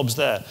those blobs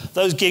there.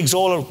 Those gigs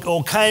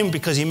all came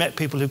because he met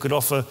people who could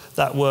offer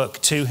that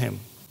work to him.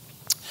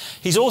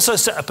 He's also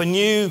set up a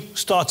new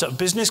startup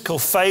business called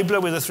Fabler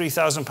with a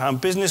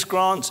 £3,000 business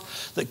grant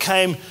that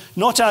came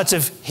not out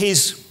of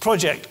his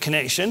project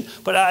connection,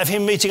 but out of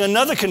him meeting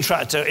another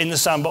contractor in the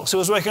Sandbox who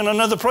was working on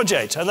another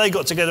project. And they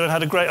got together and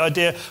had a great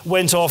idea,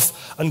 went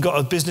off and got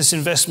a business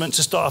investment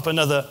to start up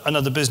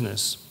another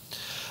business.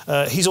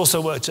 He's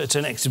also worked at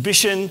an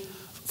exhibition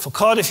for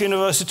Cardiff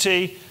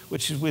University,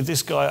 which is with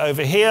this guy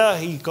over here.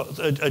 He got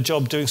a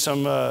job doing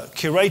some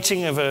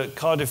curating of a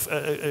Cardiff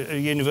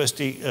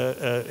university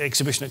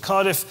exhibition at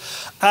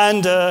Cardiff.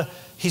 And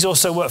he's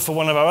also worked for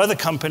one of our other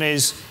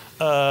companies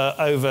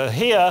over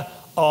here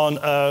on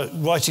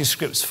writing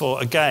scripts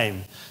for a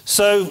game.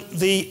 So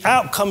the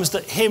outcomes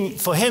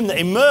for him that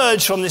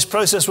emerged from this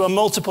process were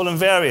multiple and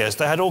various.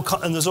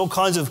 And there's all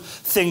kinds of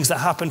things that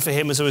happened for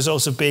him as a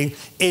result of being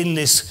in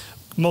this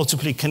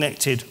multiply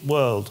connected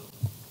world.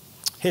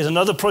 Here's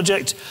another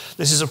project.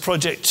 This is a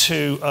project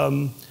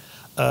to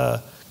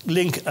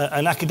link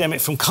an academic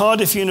from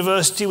Cardiff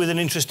University with an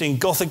interest in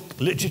Gothic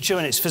literature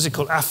and its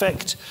physical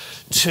affect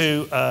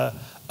to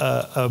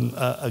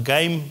a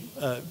game,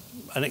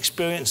 an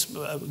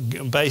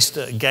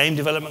experience-based game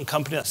development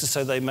company. That's to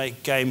say they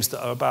make games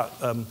that are about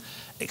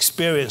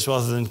experience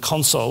rather than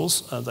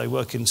consoles. They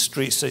work in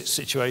street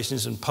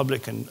situations and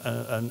public and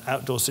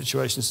outdoor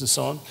situations and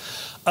so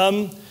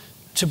on.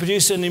 To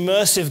produce an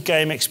immersive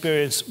game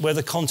experience where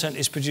the content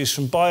is produced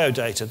from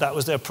biodata. That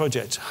was their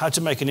project, how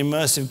to make an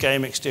immersive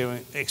game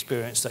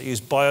experience that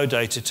used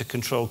biodata to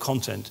control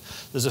content.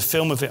 There's a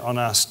film of it on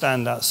our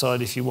stand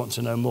outside if you want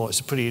to know more. It's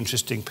a pretty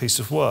interesting piece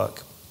of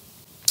work.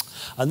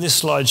 And this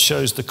slide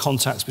shows the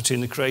contacts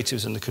between the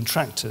creatives and the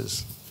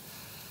contractors.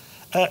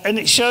 And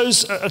it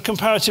shows a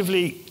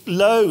comparatively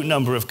low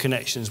number of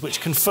connections,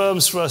 which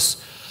confirms for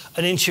us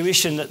an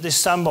intuition that this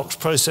Sandbox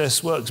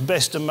process works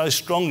best and most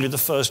strongly the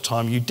first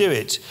time you do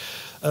it.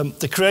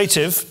 The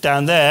creative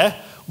down there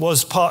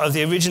was part of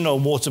the original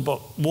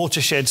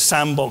Watershed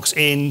Sandbox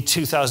in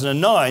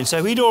 2009.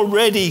 So he'd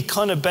already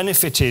kind of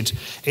benefited,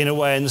 in a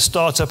way, in the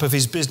startup of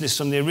his business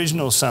from the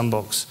original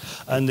Sandbox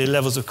and the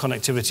levels of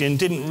connectivity, and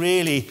didn't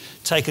really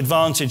take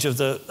advantage of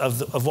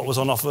what was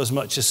on offer as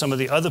much as some of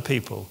the other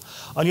people.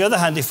 On the other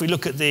hand, if we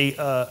look at the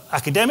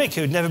academic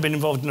who had never been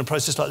involved in a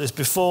process like this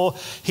before,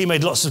 he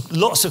made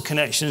lots of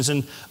connections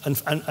and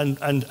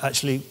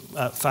actually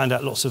found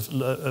out lots of,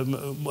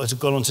 has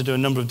gone on to do a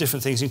number of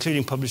different things,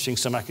 including publishing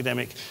some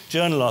academic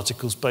journal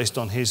articles based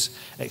on his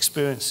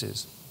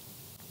experiences.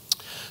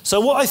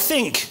 So what I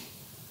think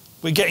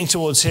we're getting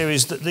towards here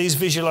is that these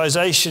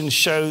visualizations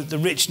show the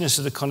richness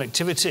of the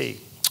connectivity.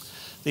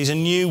 These are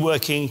new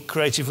working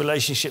creative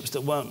relationships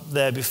that weren't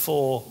there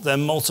before. They're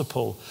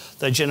multiple.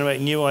 They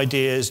generate new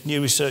ideas,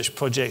 new research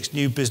projects,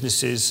 new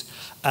businesses,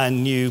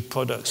 and new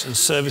products and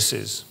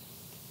services.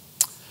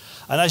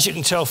 And as you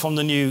can tell from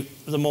the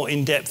more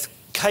in-depth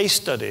case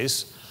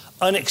studies,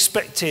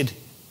 unexpected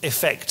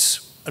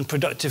effects and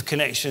productive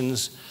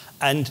connections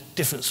and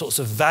different sorts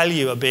of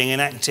value are being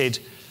enacted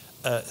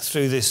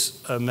through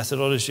this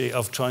methodology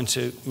of trying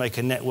to make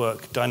a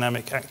network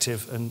dynamic,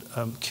 active, and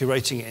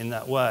curating it in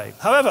that way.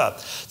 However,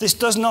 this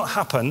does not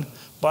happen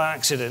by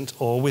accident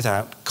or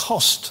without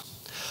cost.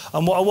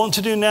 And what I want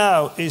to do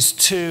now is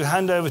to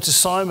hand over to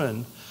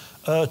Simon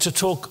to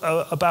talk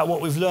about what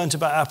we've learned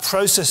about our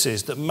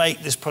processes that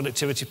make this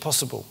productivity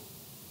possible.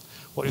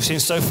 What you've seen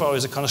so far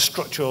is a kind of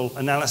structural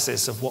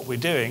analysis of what we're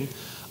doing.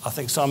 I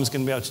think Simon's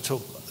going to be able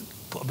to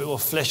put a bit more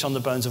flesh on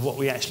the bones of what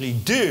we actually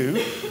do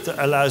that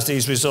allows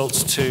these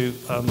results to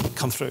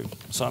come through.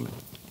 Simon.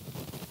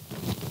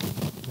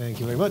 Thank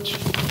you very much.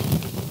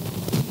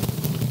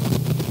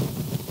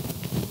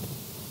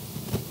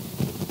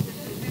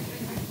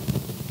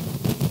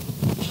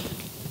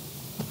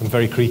 I'm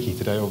very creaky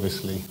today,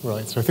 obviously.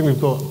 Right, so I think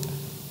we've got...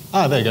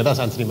 there you go, that's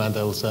Anthony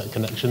Mandel's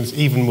connections,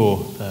 even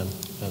more. And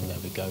there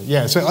we go.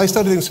 Yeah, so I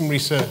started doing some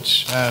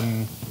research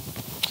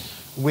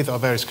with our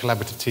various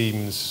collaborative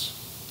teams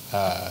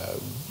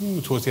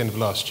towards the end of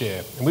last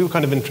year. And we were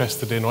kind of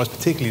interested in, or I was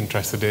particularly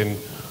interested in,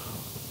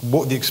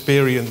 what the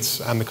experience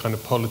and the kind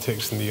of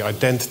politics and the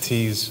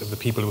identities of the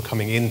people who were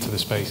coming into the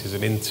spaces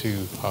and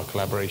into our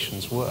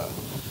collaborations were.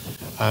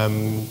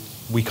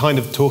 We kind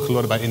of talk a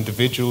lot about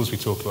individuals, we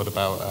talk a lot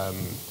about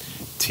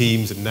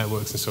teams and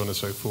networks and so on and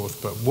so forth,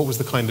 but what was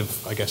the kind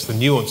of, I guess, the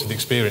nuance of the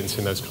experience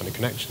in those kind of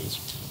connections?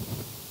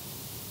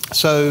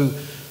 So,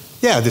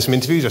 yeah, I did some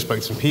interviews, I spoke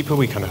to some people,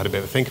 we kind of had a bit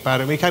of a think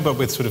about it, and we came up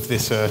with sort of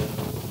this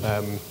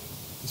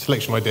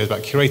selection of ideas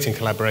about curating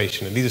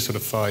collaboration, and these are sort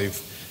of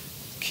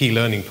 5 key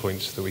learning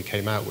points that we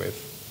came out with.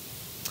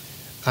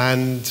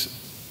 And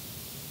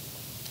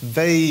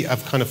they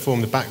have kind of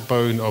formed the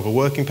backbone of a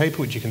working paper,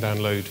 which you can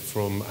download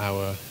from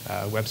our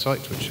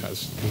website, which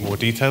has more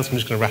details. I'm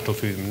just going to rattle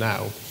through them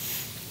now.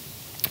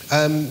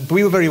 But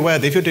we were very aware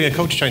that if you're doing a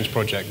culture change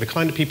project, the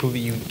kind of people that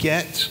you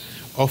get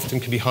often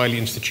can be highly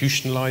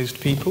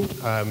institutionalized people.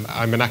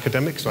 I'm an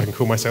academic, so I can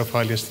call myself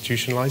highly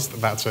institutionalized.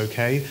 That's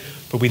okay.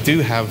 But we do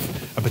have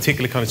a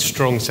particular kind of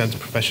strong sense of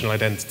professional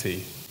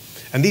identity.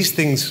 And these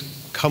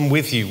things come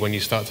with you when you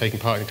start taking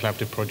part in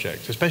collaborative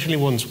projects, especially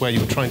ones where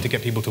you're trying to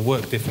get people to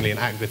work differently and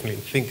act differently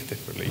and think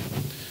differently.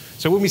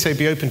 So when we say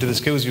be open to the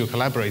skills of your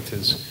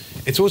collaborators,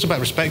 it's also about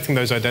respecting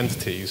those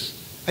identities.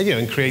 And,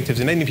 and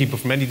creatives and any people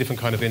from any different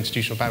kind of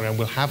institutional background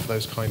will have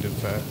those kind of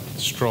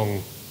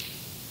strong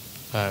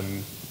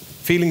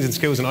feelings and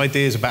skills and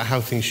ideas about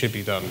how things should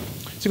be done.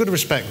 So you've got to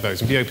respect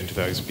those and be open to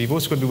those, but you've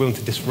also got to be willing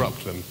to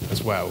disrupt them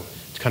as well,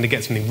 to kind of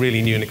get something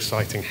really new and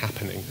exciting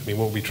happening. I mean,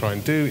 what we try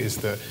and do is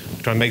that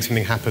we try and make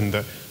something happen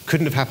that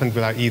couldn't have happened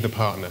without either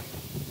partner.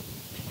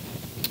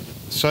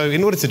 So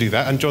in order to do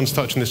that, and John's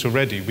touched on this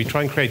already, we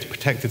try and create a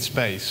protected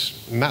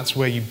space, and that's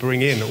where you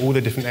bring in all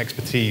the different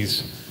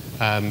expertise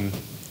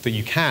that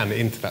you can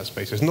into that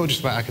space. It's not just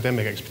about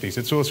academic expertise,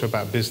 it's also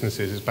about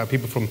businesses, it's about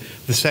people from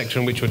the sector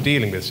in which you're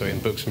dealing with. So in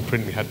books and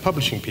print we had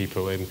publishing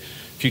people, in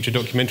future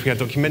documentary we had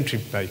documentary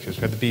makers,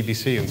 we had the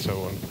BBC and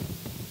so on.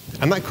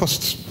 And that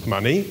costs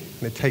money,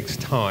 and it takes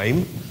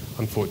time,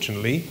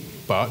 unfortunately,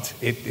 but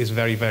it is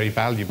very, very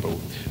valuable.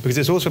 Because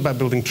it's also about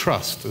building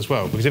trust as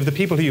well. Because if the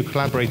people who you're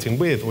collaborating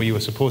with or you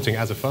are supporting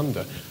as a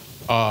funder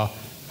are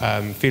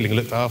feeling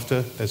looked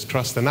after, there's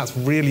trust, then that's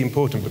really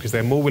important because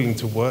they're more willing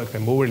to work,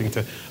 they're more willing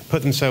to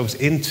put themselves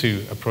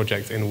into a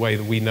project in a way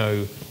that we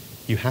know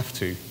you have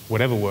to.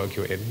 Whatever work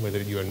you're in, whether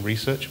you're in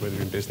research, whether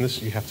you're in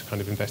business, you have to kind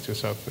of invest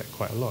yourself in it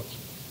quite a lot.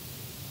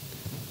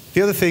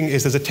 The other thing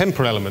is there's a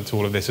temporal element to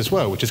all of this as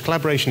well, which is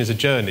collaboration is a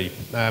journey.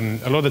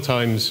 A lot of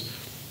times,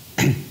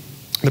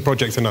 the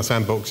projects in our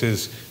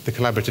sandboxes, the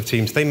collaborative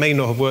teams, they may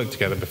not have worked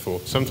together before.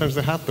 Sometimes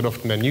they have, but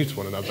often they're new to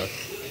one another.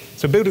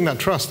 So building that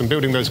trust and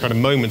building those kind of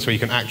moments where you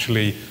can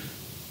actually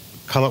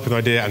come up with an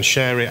idea and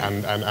share it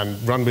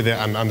and run with it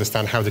and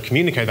understand how to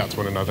communicate that to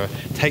one another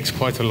takes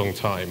quite a long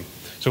time.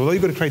 So although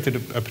you've got to create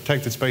a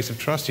protected space of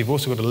trust, you've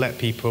also got to let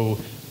people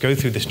go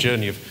through this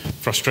journey of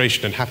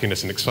frustration and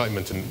happiness and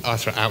excitement and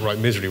utter outright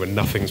misery when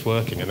nothing's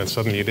working, and then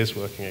suddenly it is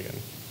working again.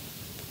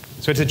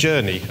 So it's a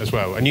journey as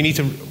well. And you need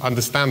to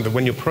understand that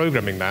when you're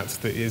programming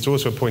that it's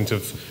also a point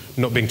of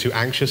not being too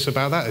anxious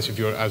about that, as if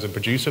you're as a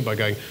producer, by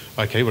going,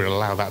 okay, we're going to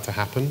allow that to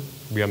happen.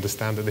 We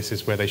understand that this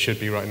is where they should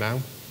be right now.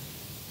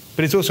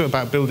 But it's also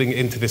about building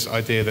into this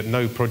idea that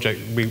no project,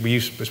 we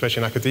use,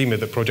 especially in academia,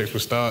 that projects will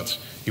start,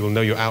 you will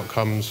know your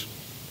outcomes.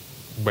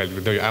 Well,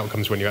 you'll know your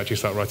outcomes when you actually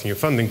start writing your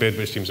funding bid,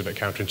 which seems a bit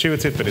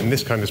counterintuitive, but in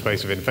this kind of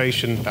space of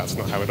innovation, that's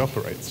not how it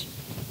operates.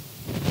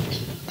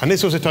 And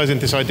this also ties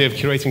into this idea of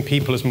curating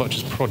people as much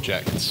as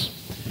projects.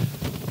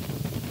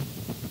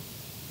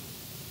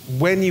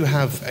 When you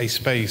have a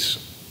space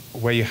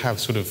where you have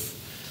sort of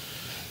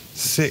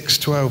 6,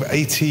 12,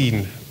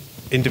 18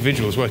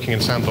 individuals working in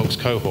a sandbox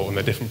cohort on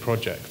their different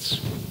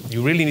projects,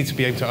 you really need to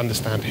be able to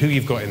understand who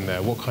you've got in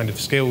there, what kind of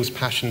skills,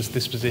 passions,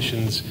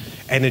 dispositions,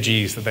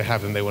 energies that they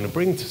have and they want to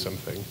bring to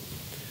something.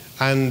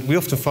 And we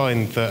often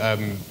find that,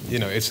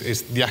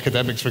 it's the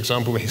academics, for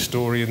example, the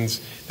historians,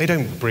 they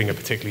don't bring a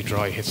particularly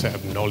dry set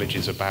of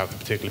knowledges about a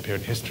particular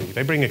period in history.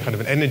 They bring a kind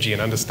of an energy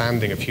and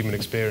understanding of human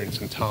experience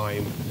and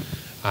time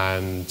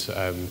and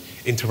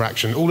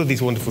interaction, all of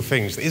these wonderful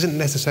things that isn't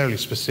necessarily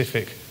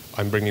specific,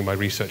 I'm bringing my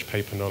research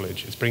paper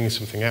knowledge, it's bringing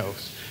something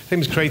else. Same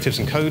as creatives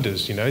and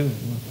coders,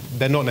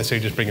 they're not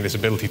necessarily just bringing this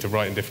ability to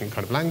write in different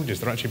kind of languages,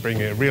 they're actually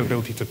bringing a real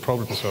ability to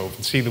problem solve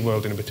and see the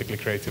world in a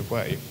particularly creative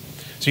way.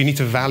 So you need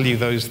to value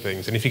those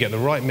things, and if you get the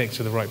right mix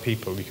of the right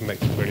people, you can make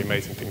some really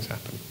amazing things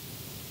happen.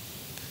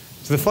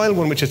 So the final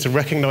one, which is to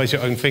recognize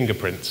your own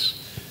fingerprints.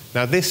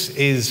 Now this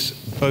is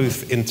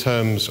both in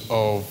terms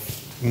of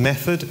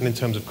method and in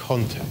terms of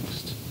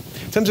context.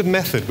 In terms of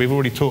method, we've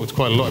already talked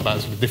quite a lot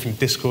about sort of different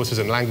discourses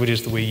and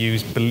languages that we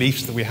use,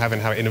 beliefs that we have in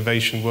how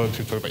innovation works.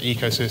 We've talked about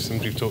ecosystems,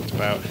 we've talked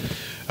about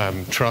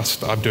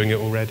trust, I'm doing it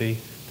already.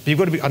 But you've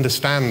got to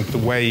understand the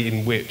way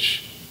in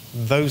which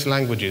those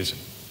languages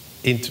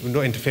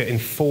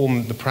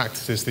inform the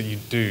practices that you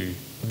do,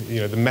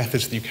 the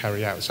methods that you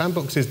carry out.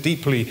 Sandbox is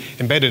deeply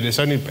embedded in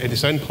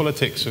its own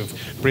politics of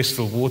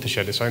Bristol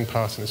watershed, its own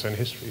past and its own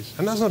histories.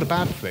 And that's not a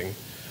bad thing.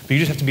 But you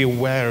just have to be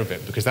aware of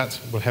it, because that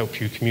will help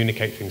you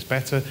communicate things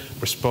better,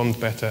 respond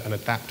better, and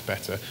adapt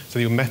better, so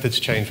that your methods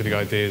change with the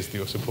ideas that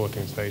you're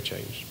supporting as they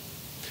change.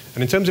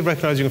 And in terms of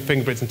recognizing your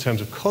fingerprints in terms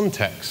of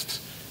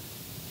context,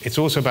 it's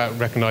also about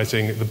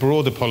recognizing the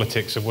broader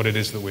politics of what it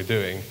is that we're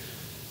doing.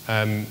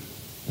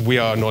 We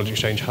are a knowledge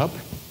exchange hub,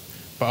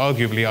 but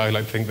arguably I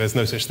like to think there's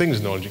no such thing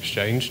as knowledge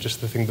exchange,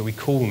 just the thing that we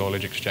call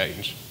knowledge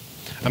exchange.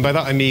 And by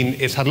that I mean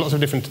it's had lots of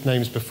different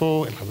names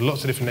before, it'll have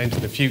lots of different names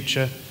in the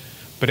future,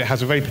 but it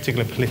has a very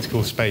particular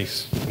political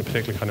space and a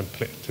particular kind of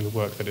to the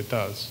work that it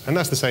does. And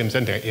that's the same as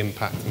anything like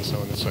impact and so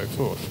on and so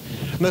forth.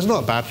 And that's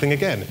not a bad thing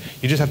again.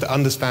 You just have to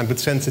understand with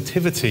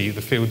sensitivity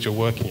the fields you're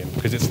working in,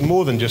 because it's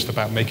more than just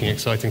about making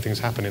exciting things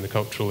happen in the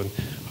cultural and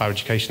higher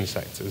education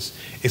sectors.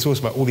 It's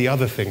also about all the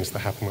other things that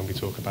happen when we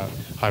talk about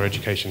higher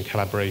education,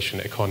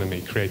 collaboration,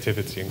 economy,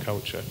 creativity and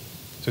culture.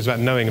 So it's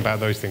about knowing about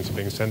those things and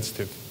being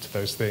sensitive to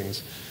those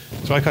things.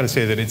 So I kind of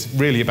say that it's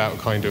really about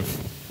kind of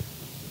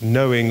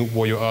knowing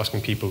what you're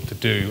asking people to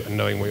do and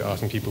knowing what you're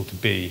asking people to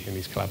be in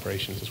these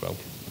collaborations as well.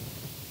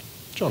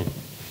 John.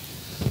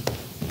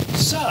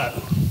 So,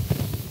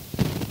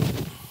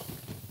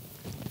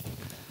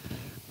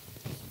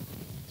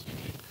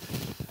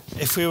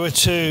 if we were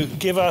to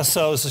give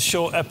ourselves a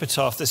short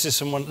epitaph, this is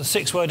from the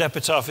 6-word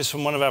epitaph is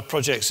from one of our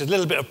projects. A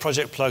little bit of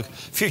project plug.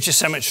 Future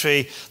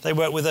Cemetery. They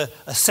worked with a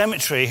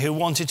cemetery who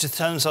wanted to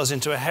turn themselves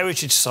into a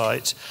heritage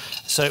site.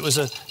 So it was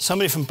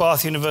somebody from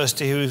Bath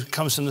University who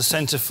comes from the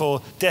Centre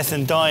for Death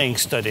and Dying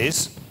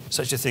Studies.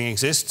 Such a thing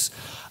exists.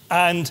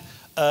 And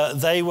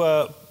they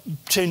were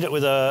teamed up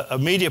with a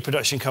media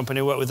production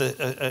company who worked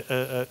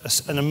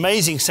with an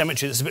amazing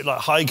cemetery that's a bit like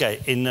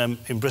Highgate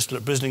in Bristol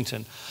at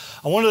Brislington.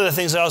 And one of the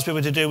things I asked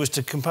people to do was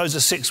to compose a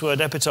 6-word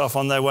epitaph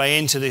on their way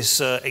into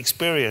this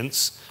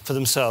experience for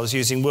themselves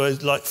using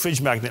words like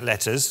fridge magnet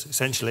letters,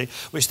 essentially,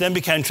 which then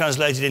became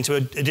translated into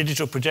a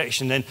digital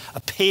projection, then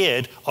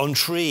appeared on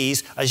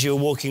trees as you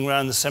were walking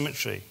around the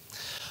cemetery.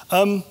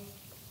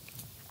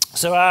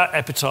 So our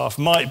epitaph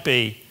might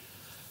be,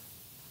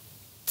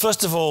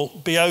 first of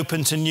all, be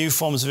open to new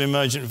forms of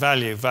emergent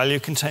value. Value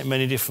can take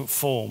many different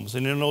forms,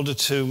 and in order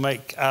to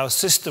make our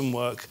system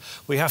work,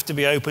 we have to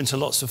be open to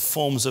lots of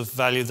forms of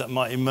value that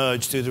might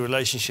emerge through the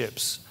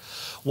relationships.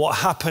 What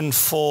happened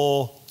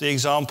for the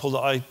example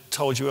that I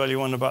told you earlier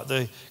on about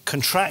the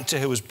contractor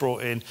who was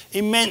brought in,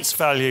 immense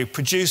value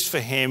produced for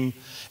him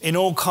in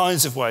all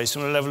kinds of ways,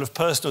 from a level of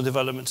personal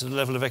development to the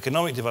level of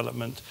economic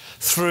development,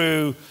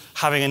 through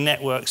having a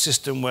network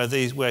system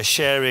where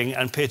sharing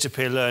and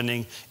peer-to-peer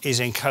learning is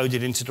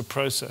encoded into the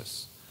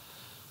process.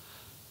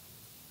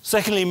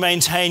 Secondly,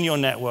 maintain your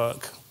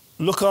network.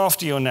 Look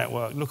after your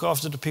network. Look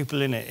after the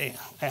people in it.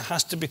 It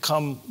has to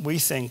become, we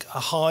think, a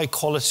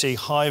high-quality,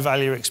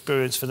 high-value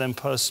experience for them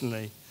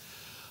personally.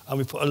 And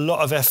we put a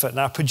lot of effort.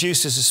 Now,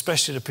 producers,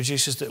 especially the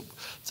producers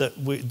that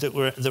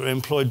were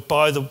employed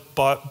by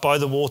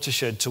the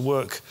watershed to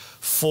work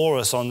for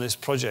us on this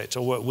project,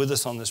 or work with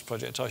us on this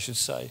project, I should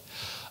say,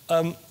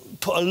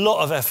 put a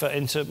lot of effort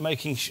into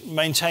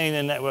maintaining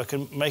the network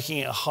and making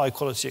it a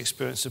high-quality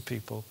experience for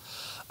people.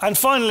 And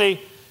finally,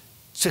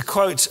 to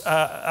quote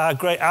our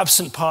great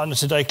absent partner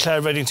today,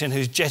 Claire Reddington,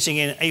 who's jetting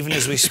in even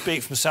as we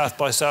speak from South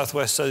by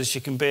Southwest so that she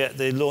can be at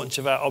the launch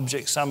of our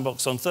Object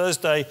Sandbox on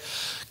Thursday,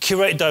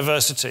 curate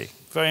diversity.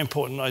 Very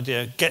important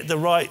idea. Get the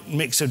right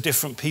mix of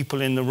different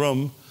people in the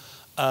room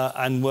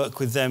and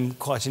work with them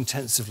quite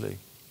intensively.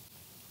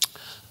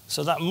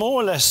 So that more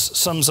or less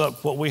sums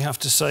up what we have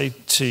to say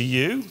to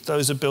you.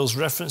 Those are Bill's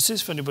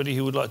references for anybody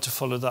who would like to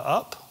follow that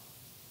up.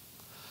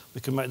 We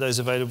can make those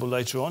available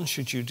later on,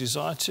 should you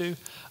desire to.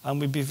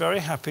 And we'd be very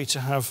happy to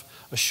have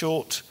a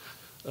short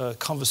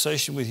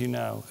conversation with you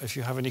now. If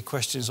you have any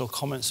questions or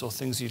comments or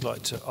things you'd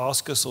like to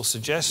ask us or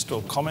suggest,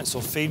 or comments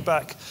or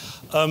feedback.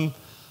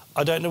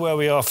 I don't know where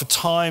we are for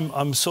time.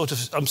 I'm sort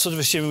of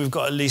assuming we've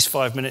got at least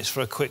 5 minutes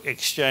for a quick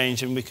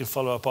exchange, and we can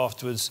follow up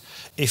afterwards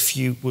if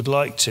you would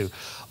like to.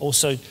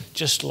 Also,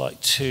 just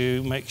like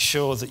to make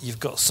sure that you've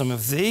got some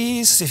of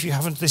these. If you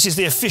haven't, this is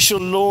the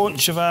official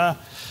launch of our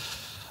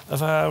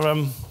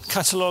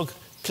catalogue.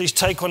 Please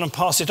take one and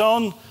pass it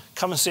on.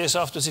 Come and see us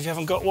afterwards if you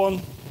haven't got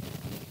one.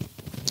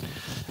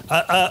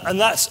 And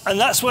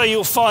that's where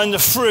you'll find the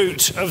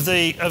fruit of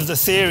the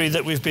theory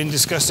that we've been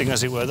discussing,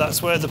 as it were.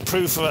 That's where the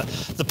proof,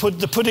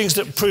 the puddings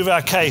that prove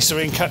our case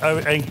are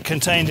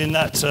contained in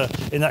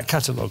that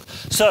catalogue.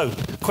 So,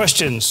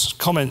 questions,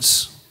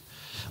 comments.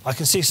 I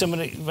can see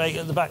somebody right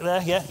at the back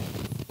there. Yeah.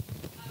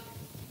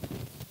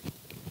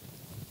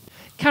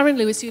 Karen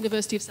Lewis,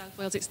 University of South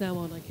Wales. It's now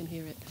on. I can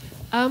hear it.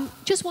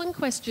 Just one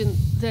question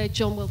there,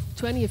 John. Well,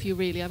 to any of you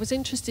really. I was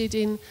interested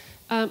in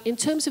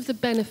terms of the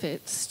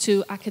benefits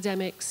to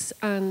academics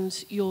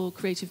and your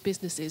creative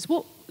businesses.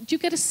 What do you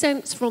get a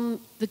sense from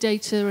the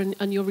data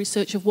and your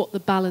research of what the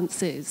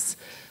balance is?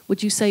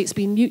 Would you say it's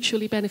been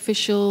mutually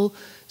beneficial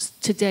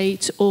to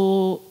date,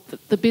 or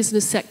the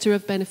business sector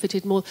have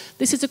benefited more?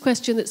 This is a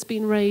question that's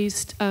been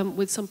raised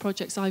with some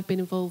projects I've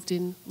been involved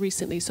in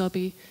recently, so I'd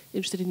be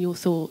interested in your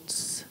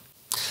thoughts.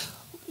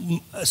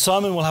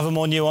 Simon will have a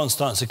more nuanced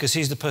answer because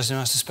he's the person who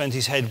has to spend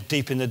his head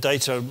deep in the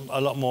data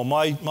a lot more.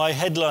 My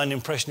headline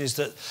impression is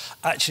that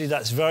actually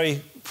that's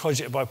very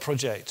project by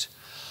project.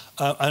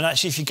 And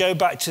actually, if you go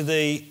back to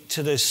the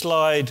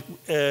slide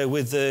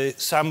with the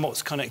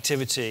Sandbox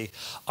connectivity,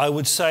 I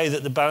would say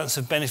that the balance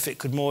of benefit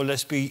could more or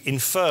less be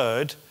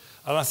inferred,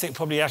 and I think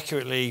probably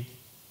accurately,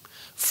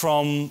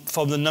 from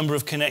the number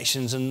of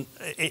connections and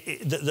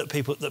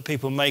that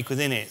people make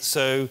within it.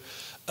 So.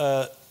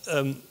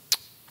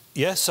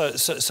 Yeah,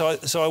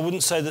 so I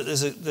wouldn't say that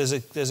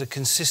there's a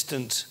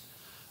consistent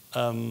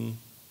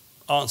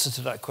answer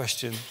to that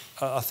question.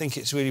 I think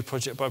it's really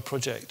project by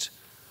project.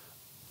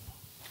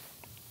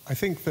 I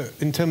think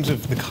that in terms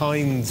of the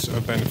kinds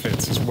of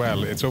benefits as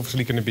well, it's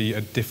obviously going to be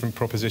a different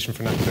proposition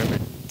for an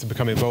academic to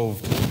become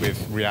involved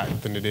with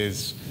React than it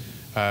is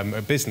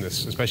a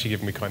business, especially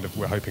given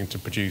we're hoping to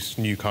produce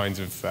new kinds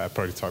of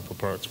prototype or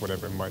products,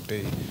 whatever it might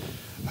be.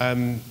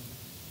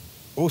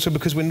 Also,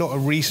 because we're not a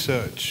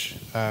research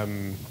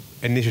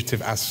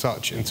initiative as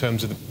such, in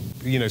terms of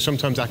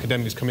sometimes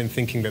academics come in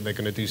thinking that they're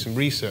going to do some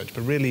research,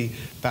 but really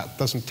that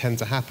doesn't tend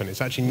to happen.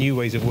 It's actually new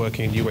ways of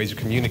working and new ways of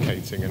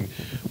communicating, and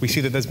we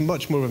see that there's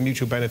much more of a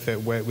mutual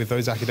benefit with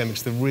those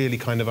academics that really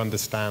kind of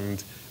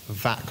understand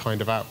that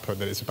kind of output,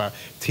 that it's about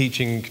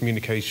teaching,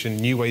 communication,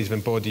 new ways of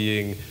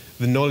embodying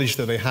the knowledge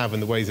that they have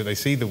and the ways that they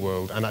see the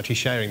world, and actually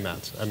sharing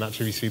that. And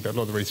actually we see that a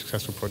lot of the really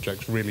successful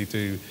projects really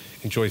do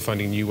enjoy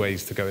finding new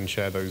ways to go and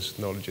share those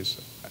knowledges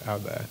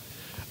out there.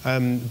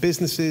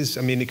 Businesses,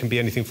 I mean, it can be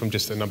anything from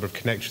just a number of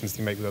connections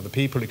you make with other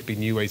people, it could be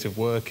new ways of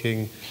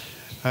working,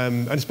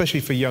 and especially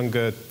for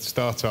younger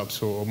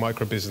startups or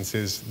micro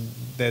businesses,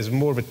 there's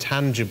more of a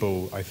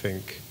tangible, I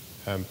think,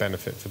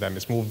 benefit for them.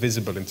 It's more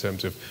visible in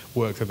terms of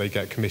work that they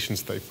get,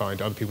 commissions that they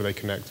find, other people they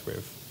connect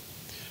with.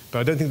 But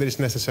I don't think that it's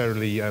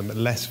necessarily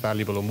less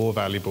valuable or more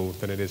valuable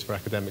than it is for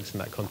academics in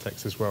that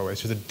context as well.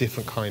 It's just a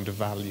different kind of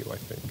value, I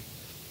think.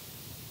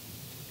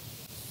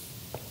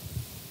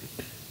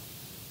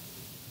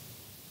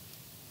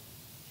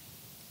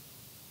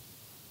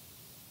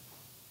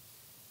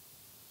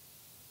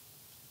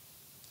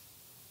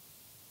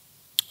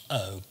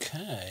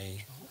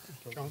 Okay.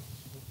 John?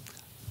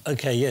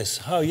 Okay,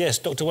 yes. Oh, yes,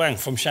 Dr. Wang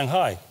from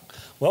Shanghai.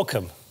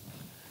 Welcome.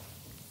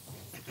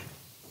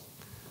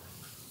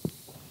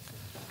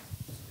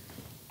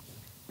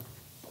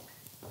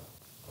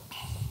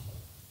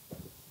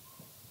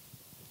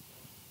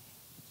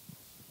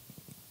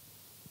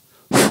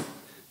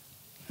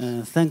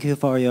 Thank you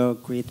for your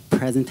great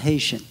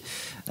presentation.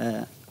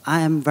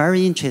 I am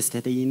very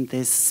interested in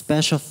this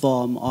special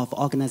form of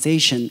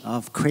organization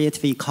of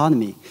creative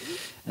economy.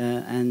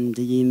 And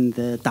in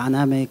the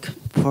dynamic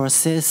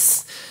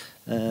process,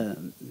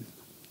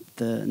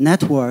 the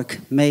network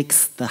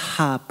makes the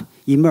hub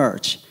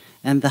emerge,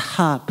 and the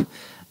hub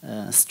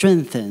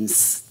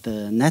strengthens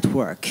the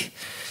network.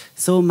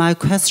 So my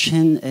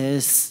question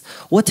is,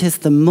 what is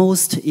the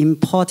most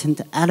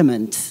important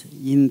element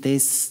in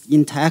this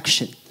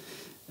interaction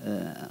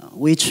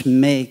which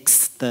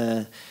makes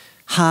the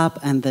hub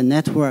and the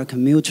network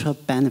mutual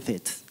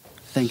benefit?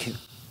 Thank you.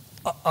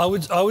 I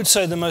would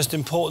say the most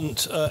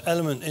important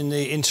element in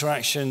the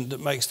interaction that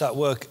makes that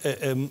work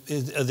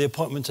is the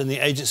appointment and the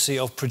agency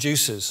of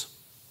producers.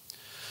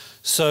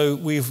 So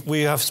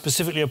we have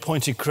specifically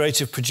appointed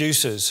creative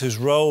producers whose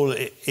role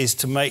is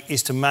to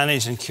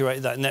manage and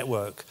curate that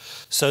network.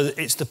 So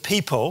it's the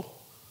people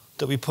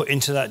that we put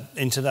into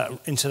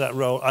that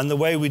role, and the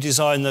way we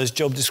design those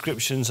job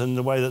descriptions and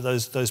the way that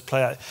those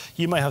play out.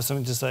 You may have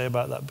something to say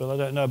about that, Bill. I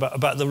don't know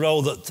about the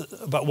role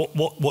about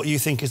what you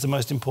think is the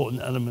most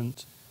important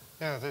element.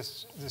 Yeah,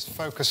 this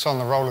focus on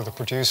the role of the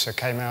producer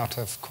came out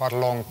of quite a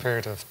long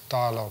period of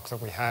dialogue that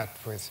we had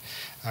with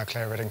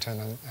Claire Reddington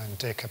and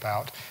Dick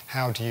about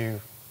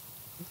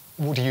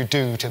what do you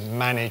do to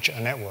manage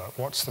a network?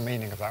 What's the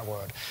meaning of that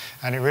word?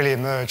 And it really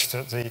emerged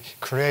that the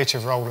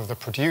creative role of the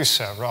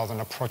producer, rather than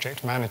a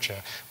project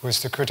manager,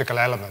 was the critical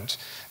element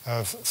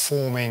of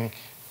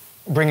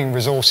bringing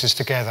resources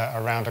together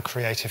around a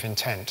creative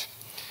intent.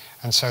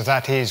 And so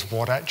that is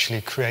what actually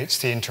creates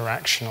the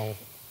interactional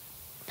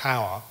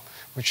power,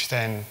 which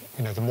then,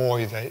 the more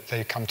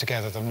they come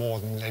together, the more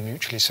they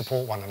mutually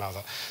support one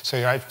another. So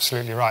you're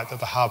absolutely right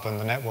that the hub and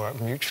the network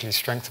mutually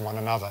strengthen one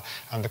another,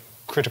 and the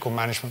critical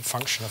management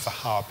function of the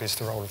hub is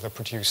the role of the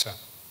producer.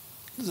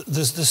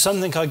 There's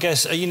something, I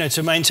guess,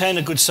 to maintain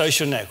a good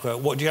social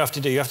network, what do you have to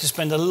do? You have to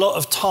spend a lot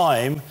of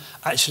time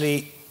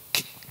actually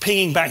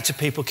pinging back to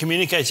people,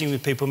 communicating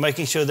with people,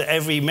 making sure that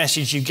every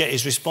message you get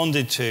is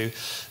responded to.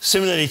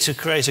 Similarly, to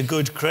create a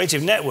good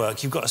creative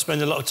network, you've got to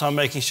spend a lot of time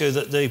making sure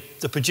that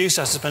the producer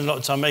has to spend a lot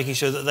of time making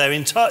sure that they're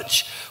in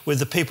touch with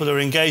the people who are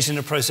engaged in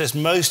the process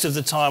most of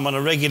the time on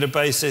a regular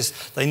basis.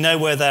 They know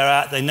where they're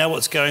at, they know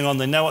what's going on,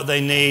 they know what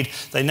they need,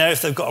 they know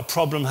if they've got a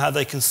problem, how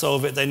they can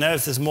solve it, they know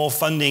if there's more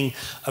funding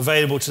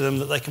available to them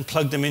that they can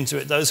plug them into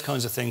it, those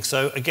kinds of things.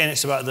 So again,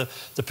 it's about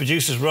the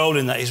producer's role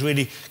in that is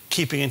really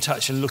keeping in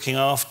touch and looking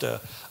after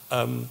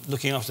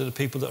the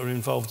people that are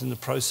involved in the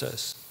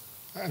process.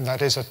 And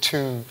that is a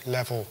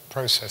two-level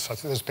process. I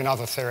think there's been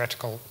other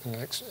theoretical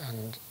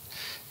and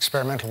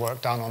experimental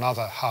work done on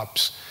other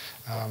hubs,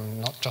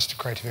 not just a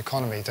creative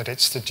economy, that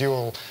it's the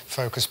dual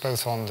focus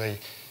both on the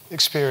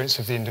experience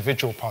of the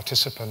individual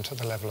participant at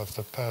the level of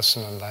the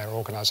person and their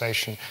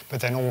organisation,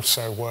 but then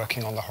also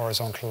working on the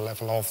horizontal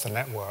level of the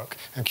network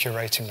and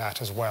curating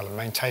that as well, and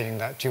maintaining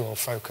that dual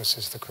focus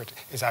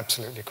is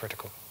absolutely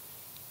critical.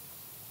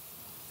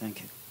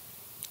 Thank you.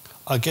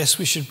 I guess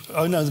we should.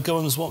 Oh no, go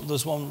on.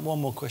 There's one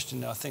more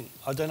question now. I think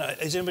I don't know.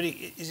 Is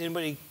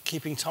anybody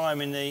keeping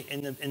time in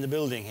the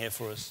building here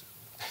for us?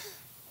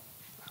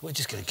 We're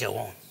just going to go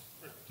on.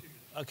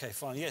 Okay,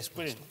 fine. Yes,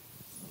 brilliant.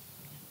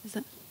 Is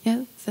that,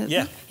 yeah?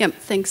 Yeah. Yeah.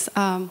 Thanks.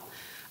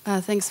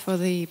 Thanks for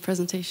the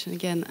presentation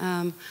again.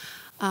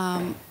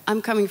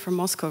 I'm coming from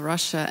Moscow,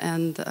 Russia,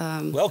 and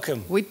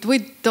welcome. We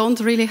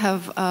don't really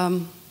have.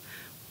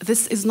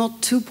 This is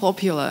not too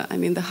popular. I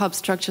mean, the hub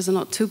structures are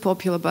not too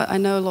popular, but I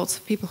know lots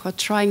of people who are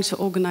trying to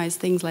organize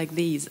things like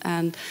these.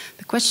 And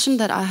the question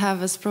that I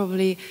have is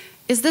probably,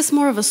 is this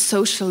more of a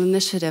social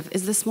initiative?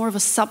 Is this more of a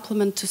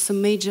supplement to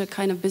some major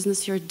kind of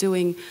business you're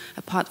doing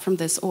apart from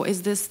this? Or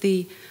is this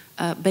the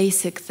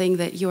basic thing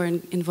that you're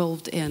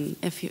involved in?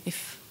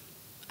 If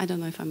I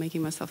don't know if I'm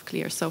making myself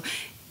clear. So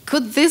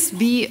could this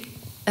be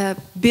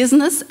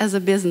business as a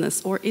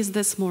business, or is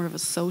this more of a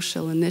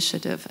social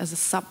initiative as a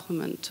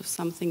supplement to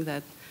something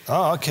that...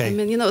 Oh, okay. I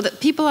mean, you know, that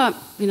people are,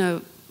 you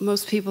know,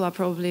 most people are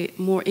probably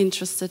more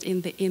interested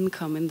in the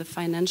income, in the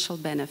financial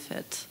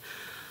benefit.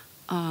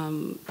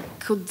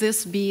 Could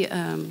this be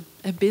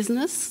a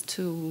business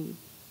to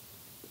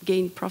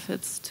gain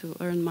profits, to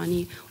earn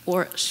money,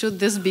 or should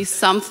this be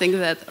something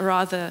that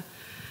rather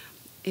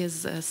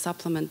is a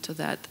supplement to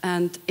that?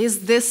 And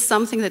is this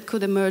something that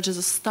could emerge as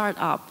a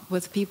startup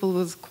with people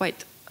with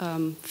quite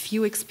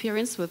few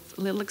experience, with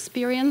little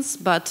experience,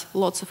 but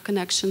lots of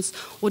connections?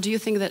 Or do you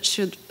think that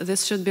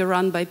this should be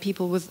run by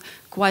people with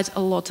quite a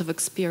lot of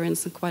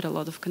experience and quite a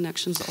lot of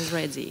connections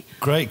already?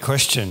 Great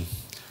question.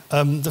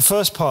 The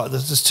first part,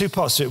 there's two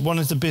parts to it. One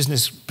is the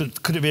business,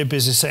 but could it be a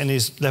business at any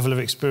level of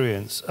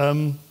experience?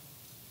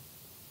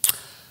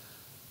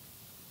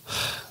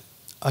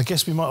 I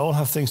guess we might all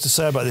have things to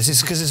say about this,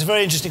 because it's a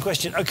very interesting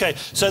question. Okay,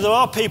 so there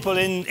are people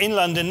in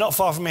London, not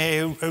far from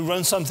here, who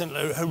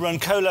run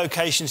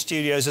co-location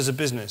studios as a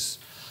business.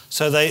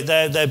 So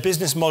their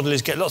business model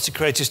is get lots of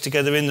creatives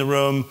together in the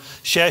room,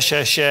 share,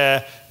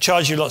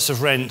 charge you lots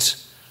of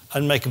rent,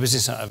 and make a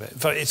business out of it.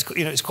 But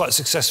it's quite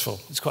successful.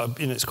 It's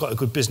quite a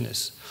good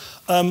business.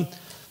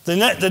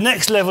 The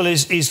next level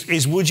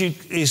is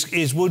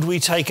would we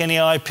take any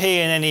IP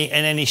and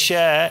any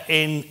share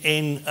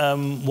in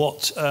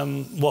what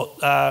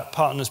our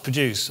partners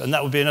produce, and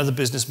that would be another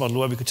business model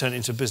where we could turn it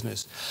into a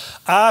business.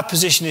 Our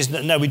position is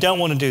that no, we don't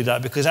want to do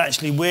that, because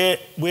actually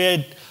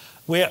we're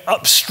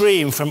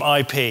upstream from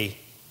IP.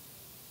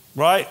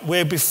 Right?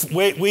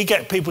 We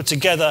get people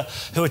together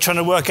who are trying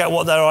to work out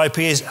what their IP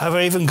is. Have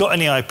I even got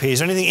any IP? Is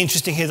there anything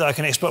interesting here that I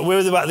can explore?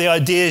 We're about the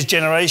ideas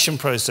generation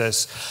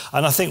process.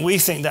 And I think we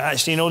think that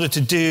actually in order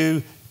to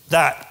do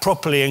that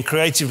properly and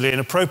creatively and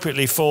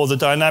appropriately for the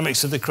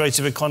dynamics of the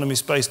creative economy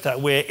space that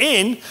we're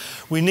in,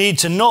 we need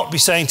to not be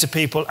saying to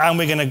people, and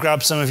we're going to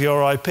grab some of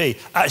your IP.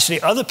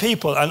 Actually, other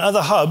people and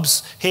other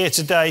hubs here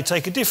today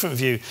take a different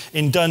view.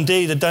 In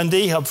Dundee, the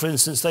Dundee hub, for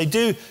instance, they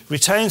do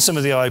retain some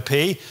of the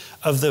IP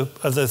of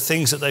the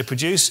things that they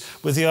produce,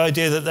 with the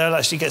idea that they'll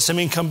actually get some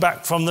income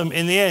back from them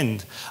in the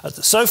end.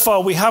 So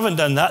far, we haven't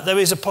done that. There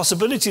is a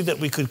possibility that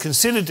we could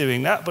consider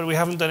doing that, but we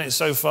haven't done it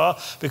so far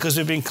because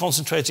we've been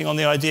concentrating on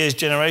the ideas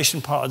generation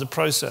part of the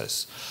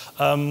process.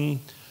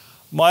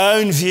 My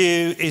own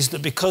view is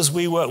that because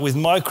we work with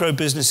micro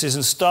businesses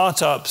and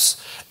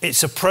startups,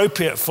 it's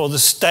appropriate for the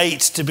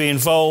state to be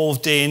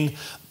involved in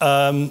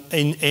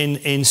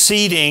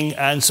seeding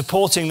and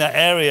supporting that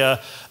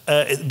area,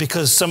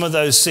 because some of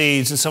those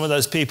seeds and some of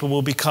those people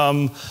will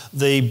become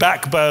the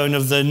backbone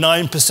of the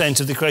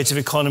 9% of the creative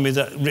economy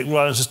that Rick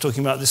Rylance was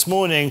talking about this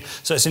morning.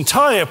 So it's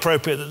entirely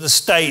appropriate that the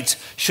state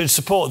should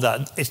support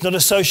that. It's not a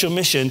social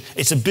mission,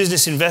 it's a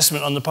business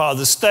investment on the part of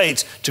the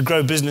state to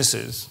grow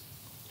businesses.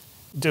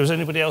 Does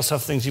anybody else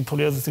have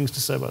probably other things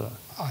to say about that?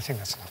 I think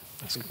that's enough.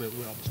 I think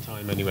we're up to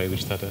time anyway. We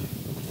just had a...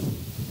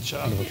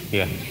 Sharpe.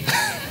 Yeah.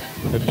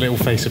 A little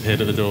face appeared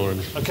at the door.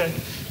 And... Okay.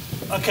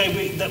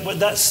 Okay,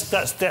 that's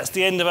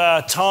the end of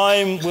our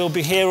time. We'll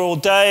be here all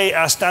day.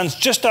 Our stand's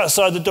just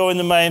outside the door in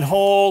the main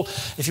hall.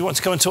 If you want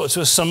to come and talk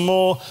to us some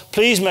more,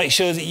 please make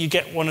sure that you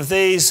get one of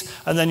these,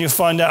 and then you'll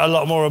find out a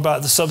lot more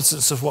about the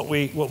substance of what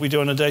we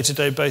do on a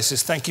day-to-day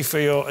basis. Thank you for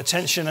your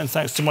attention, and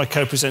thanks to my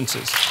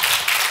co-presenters.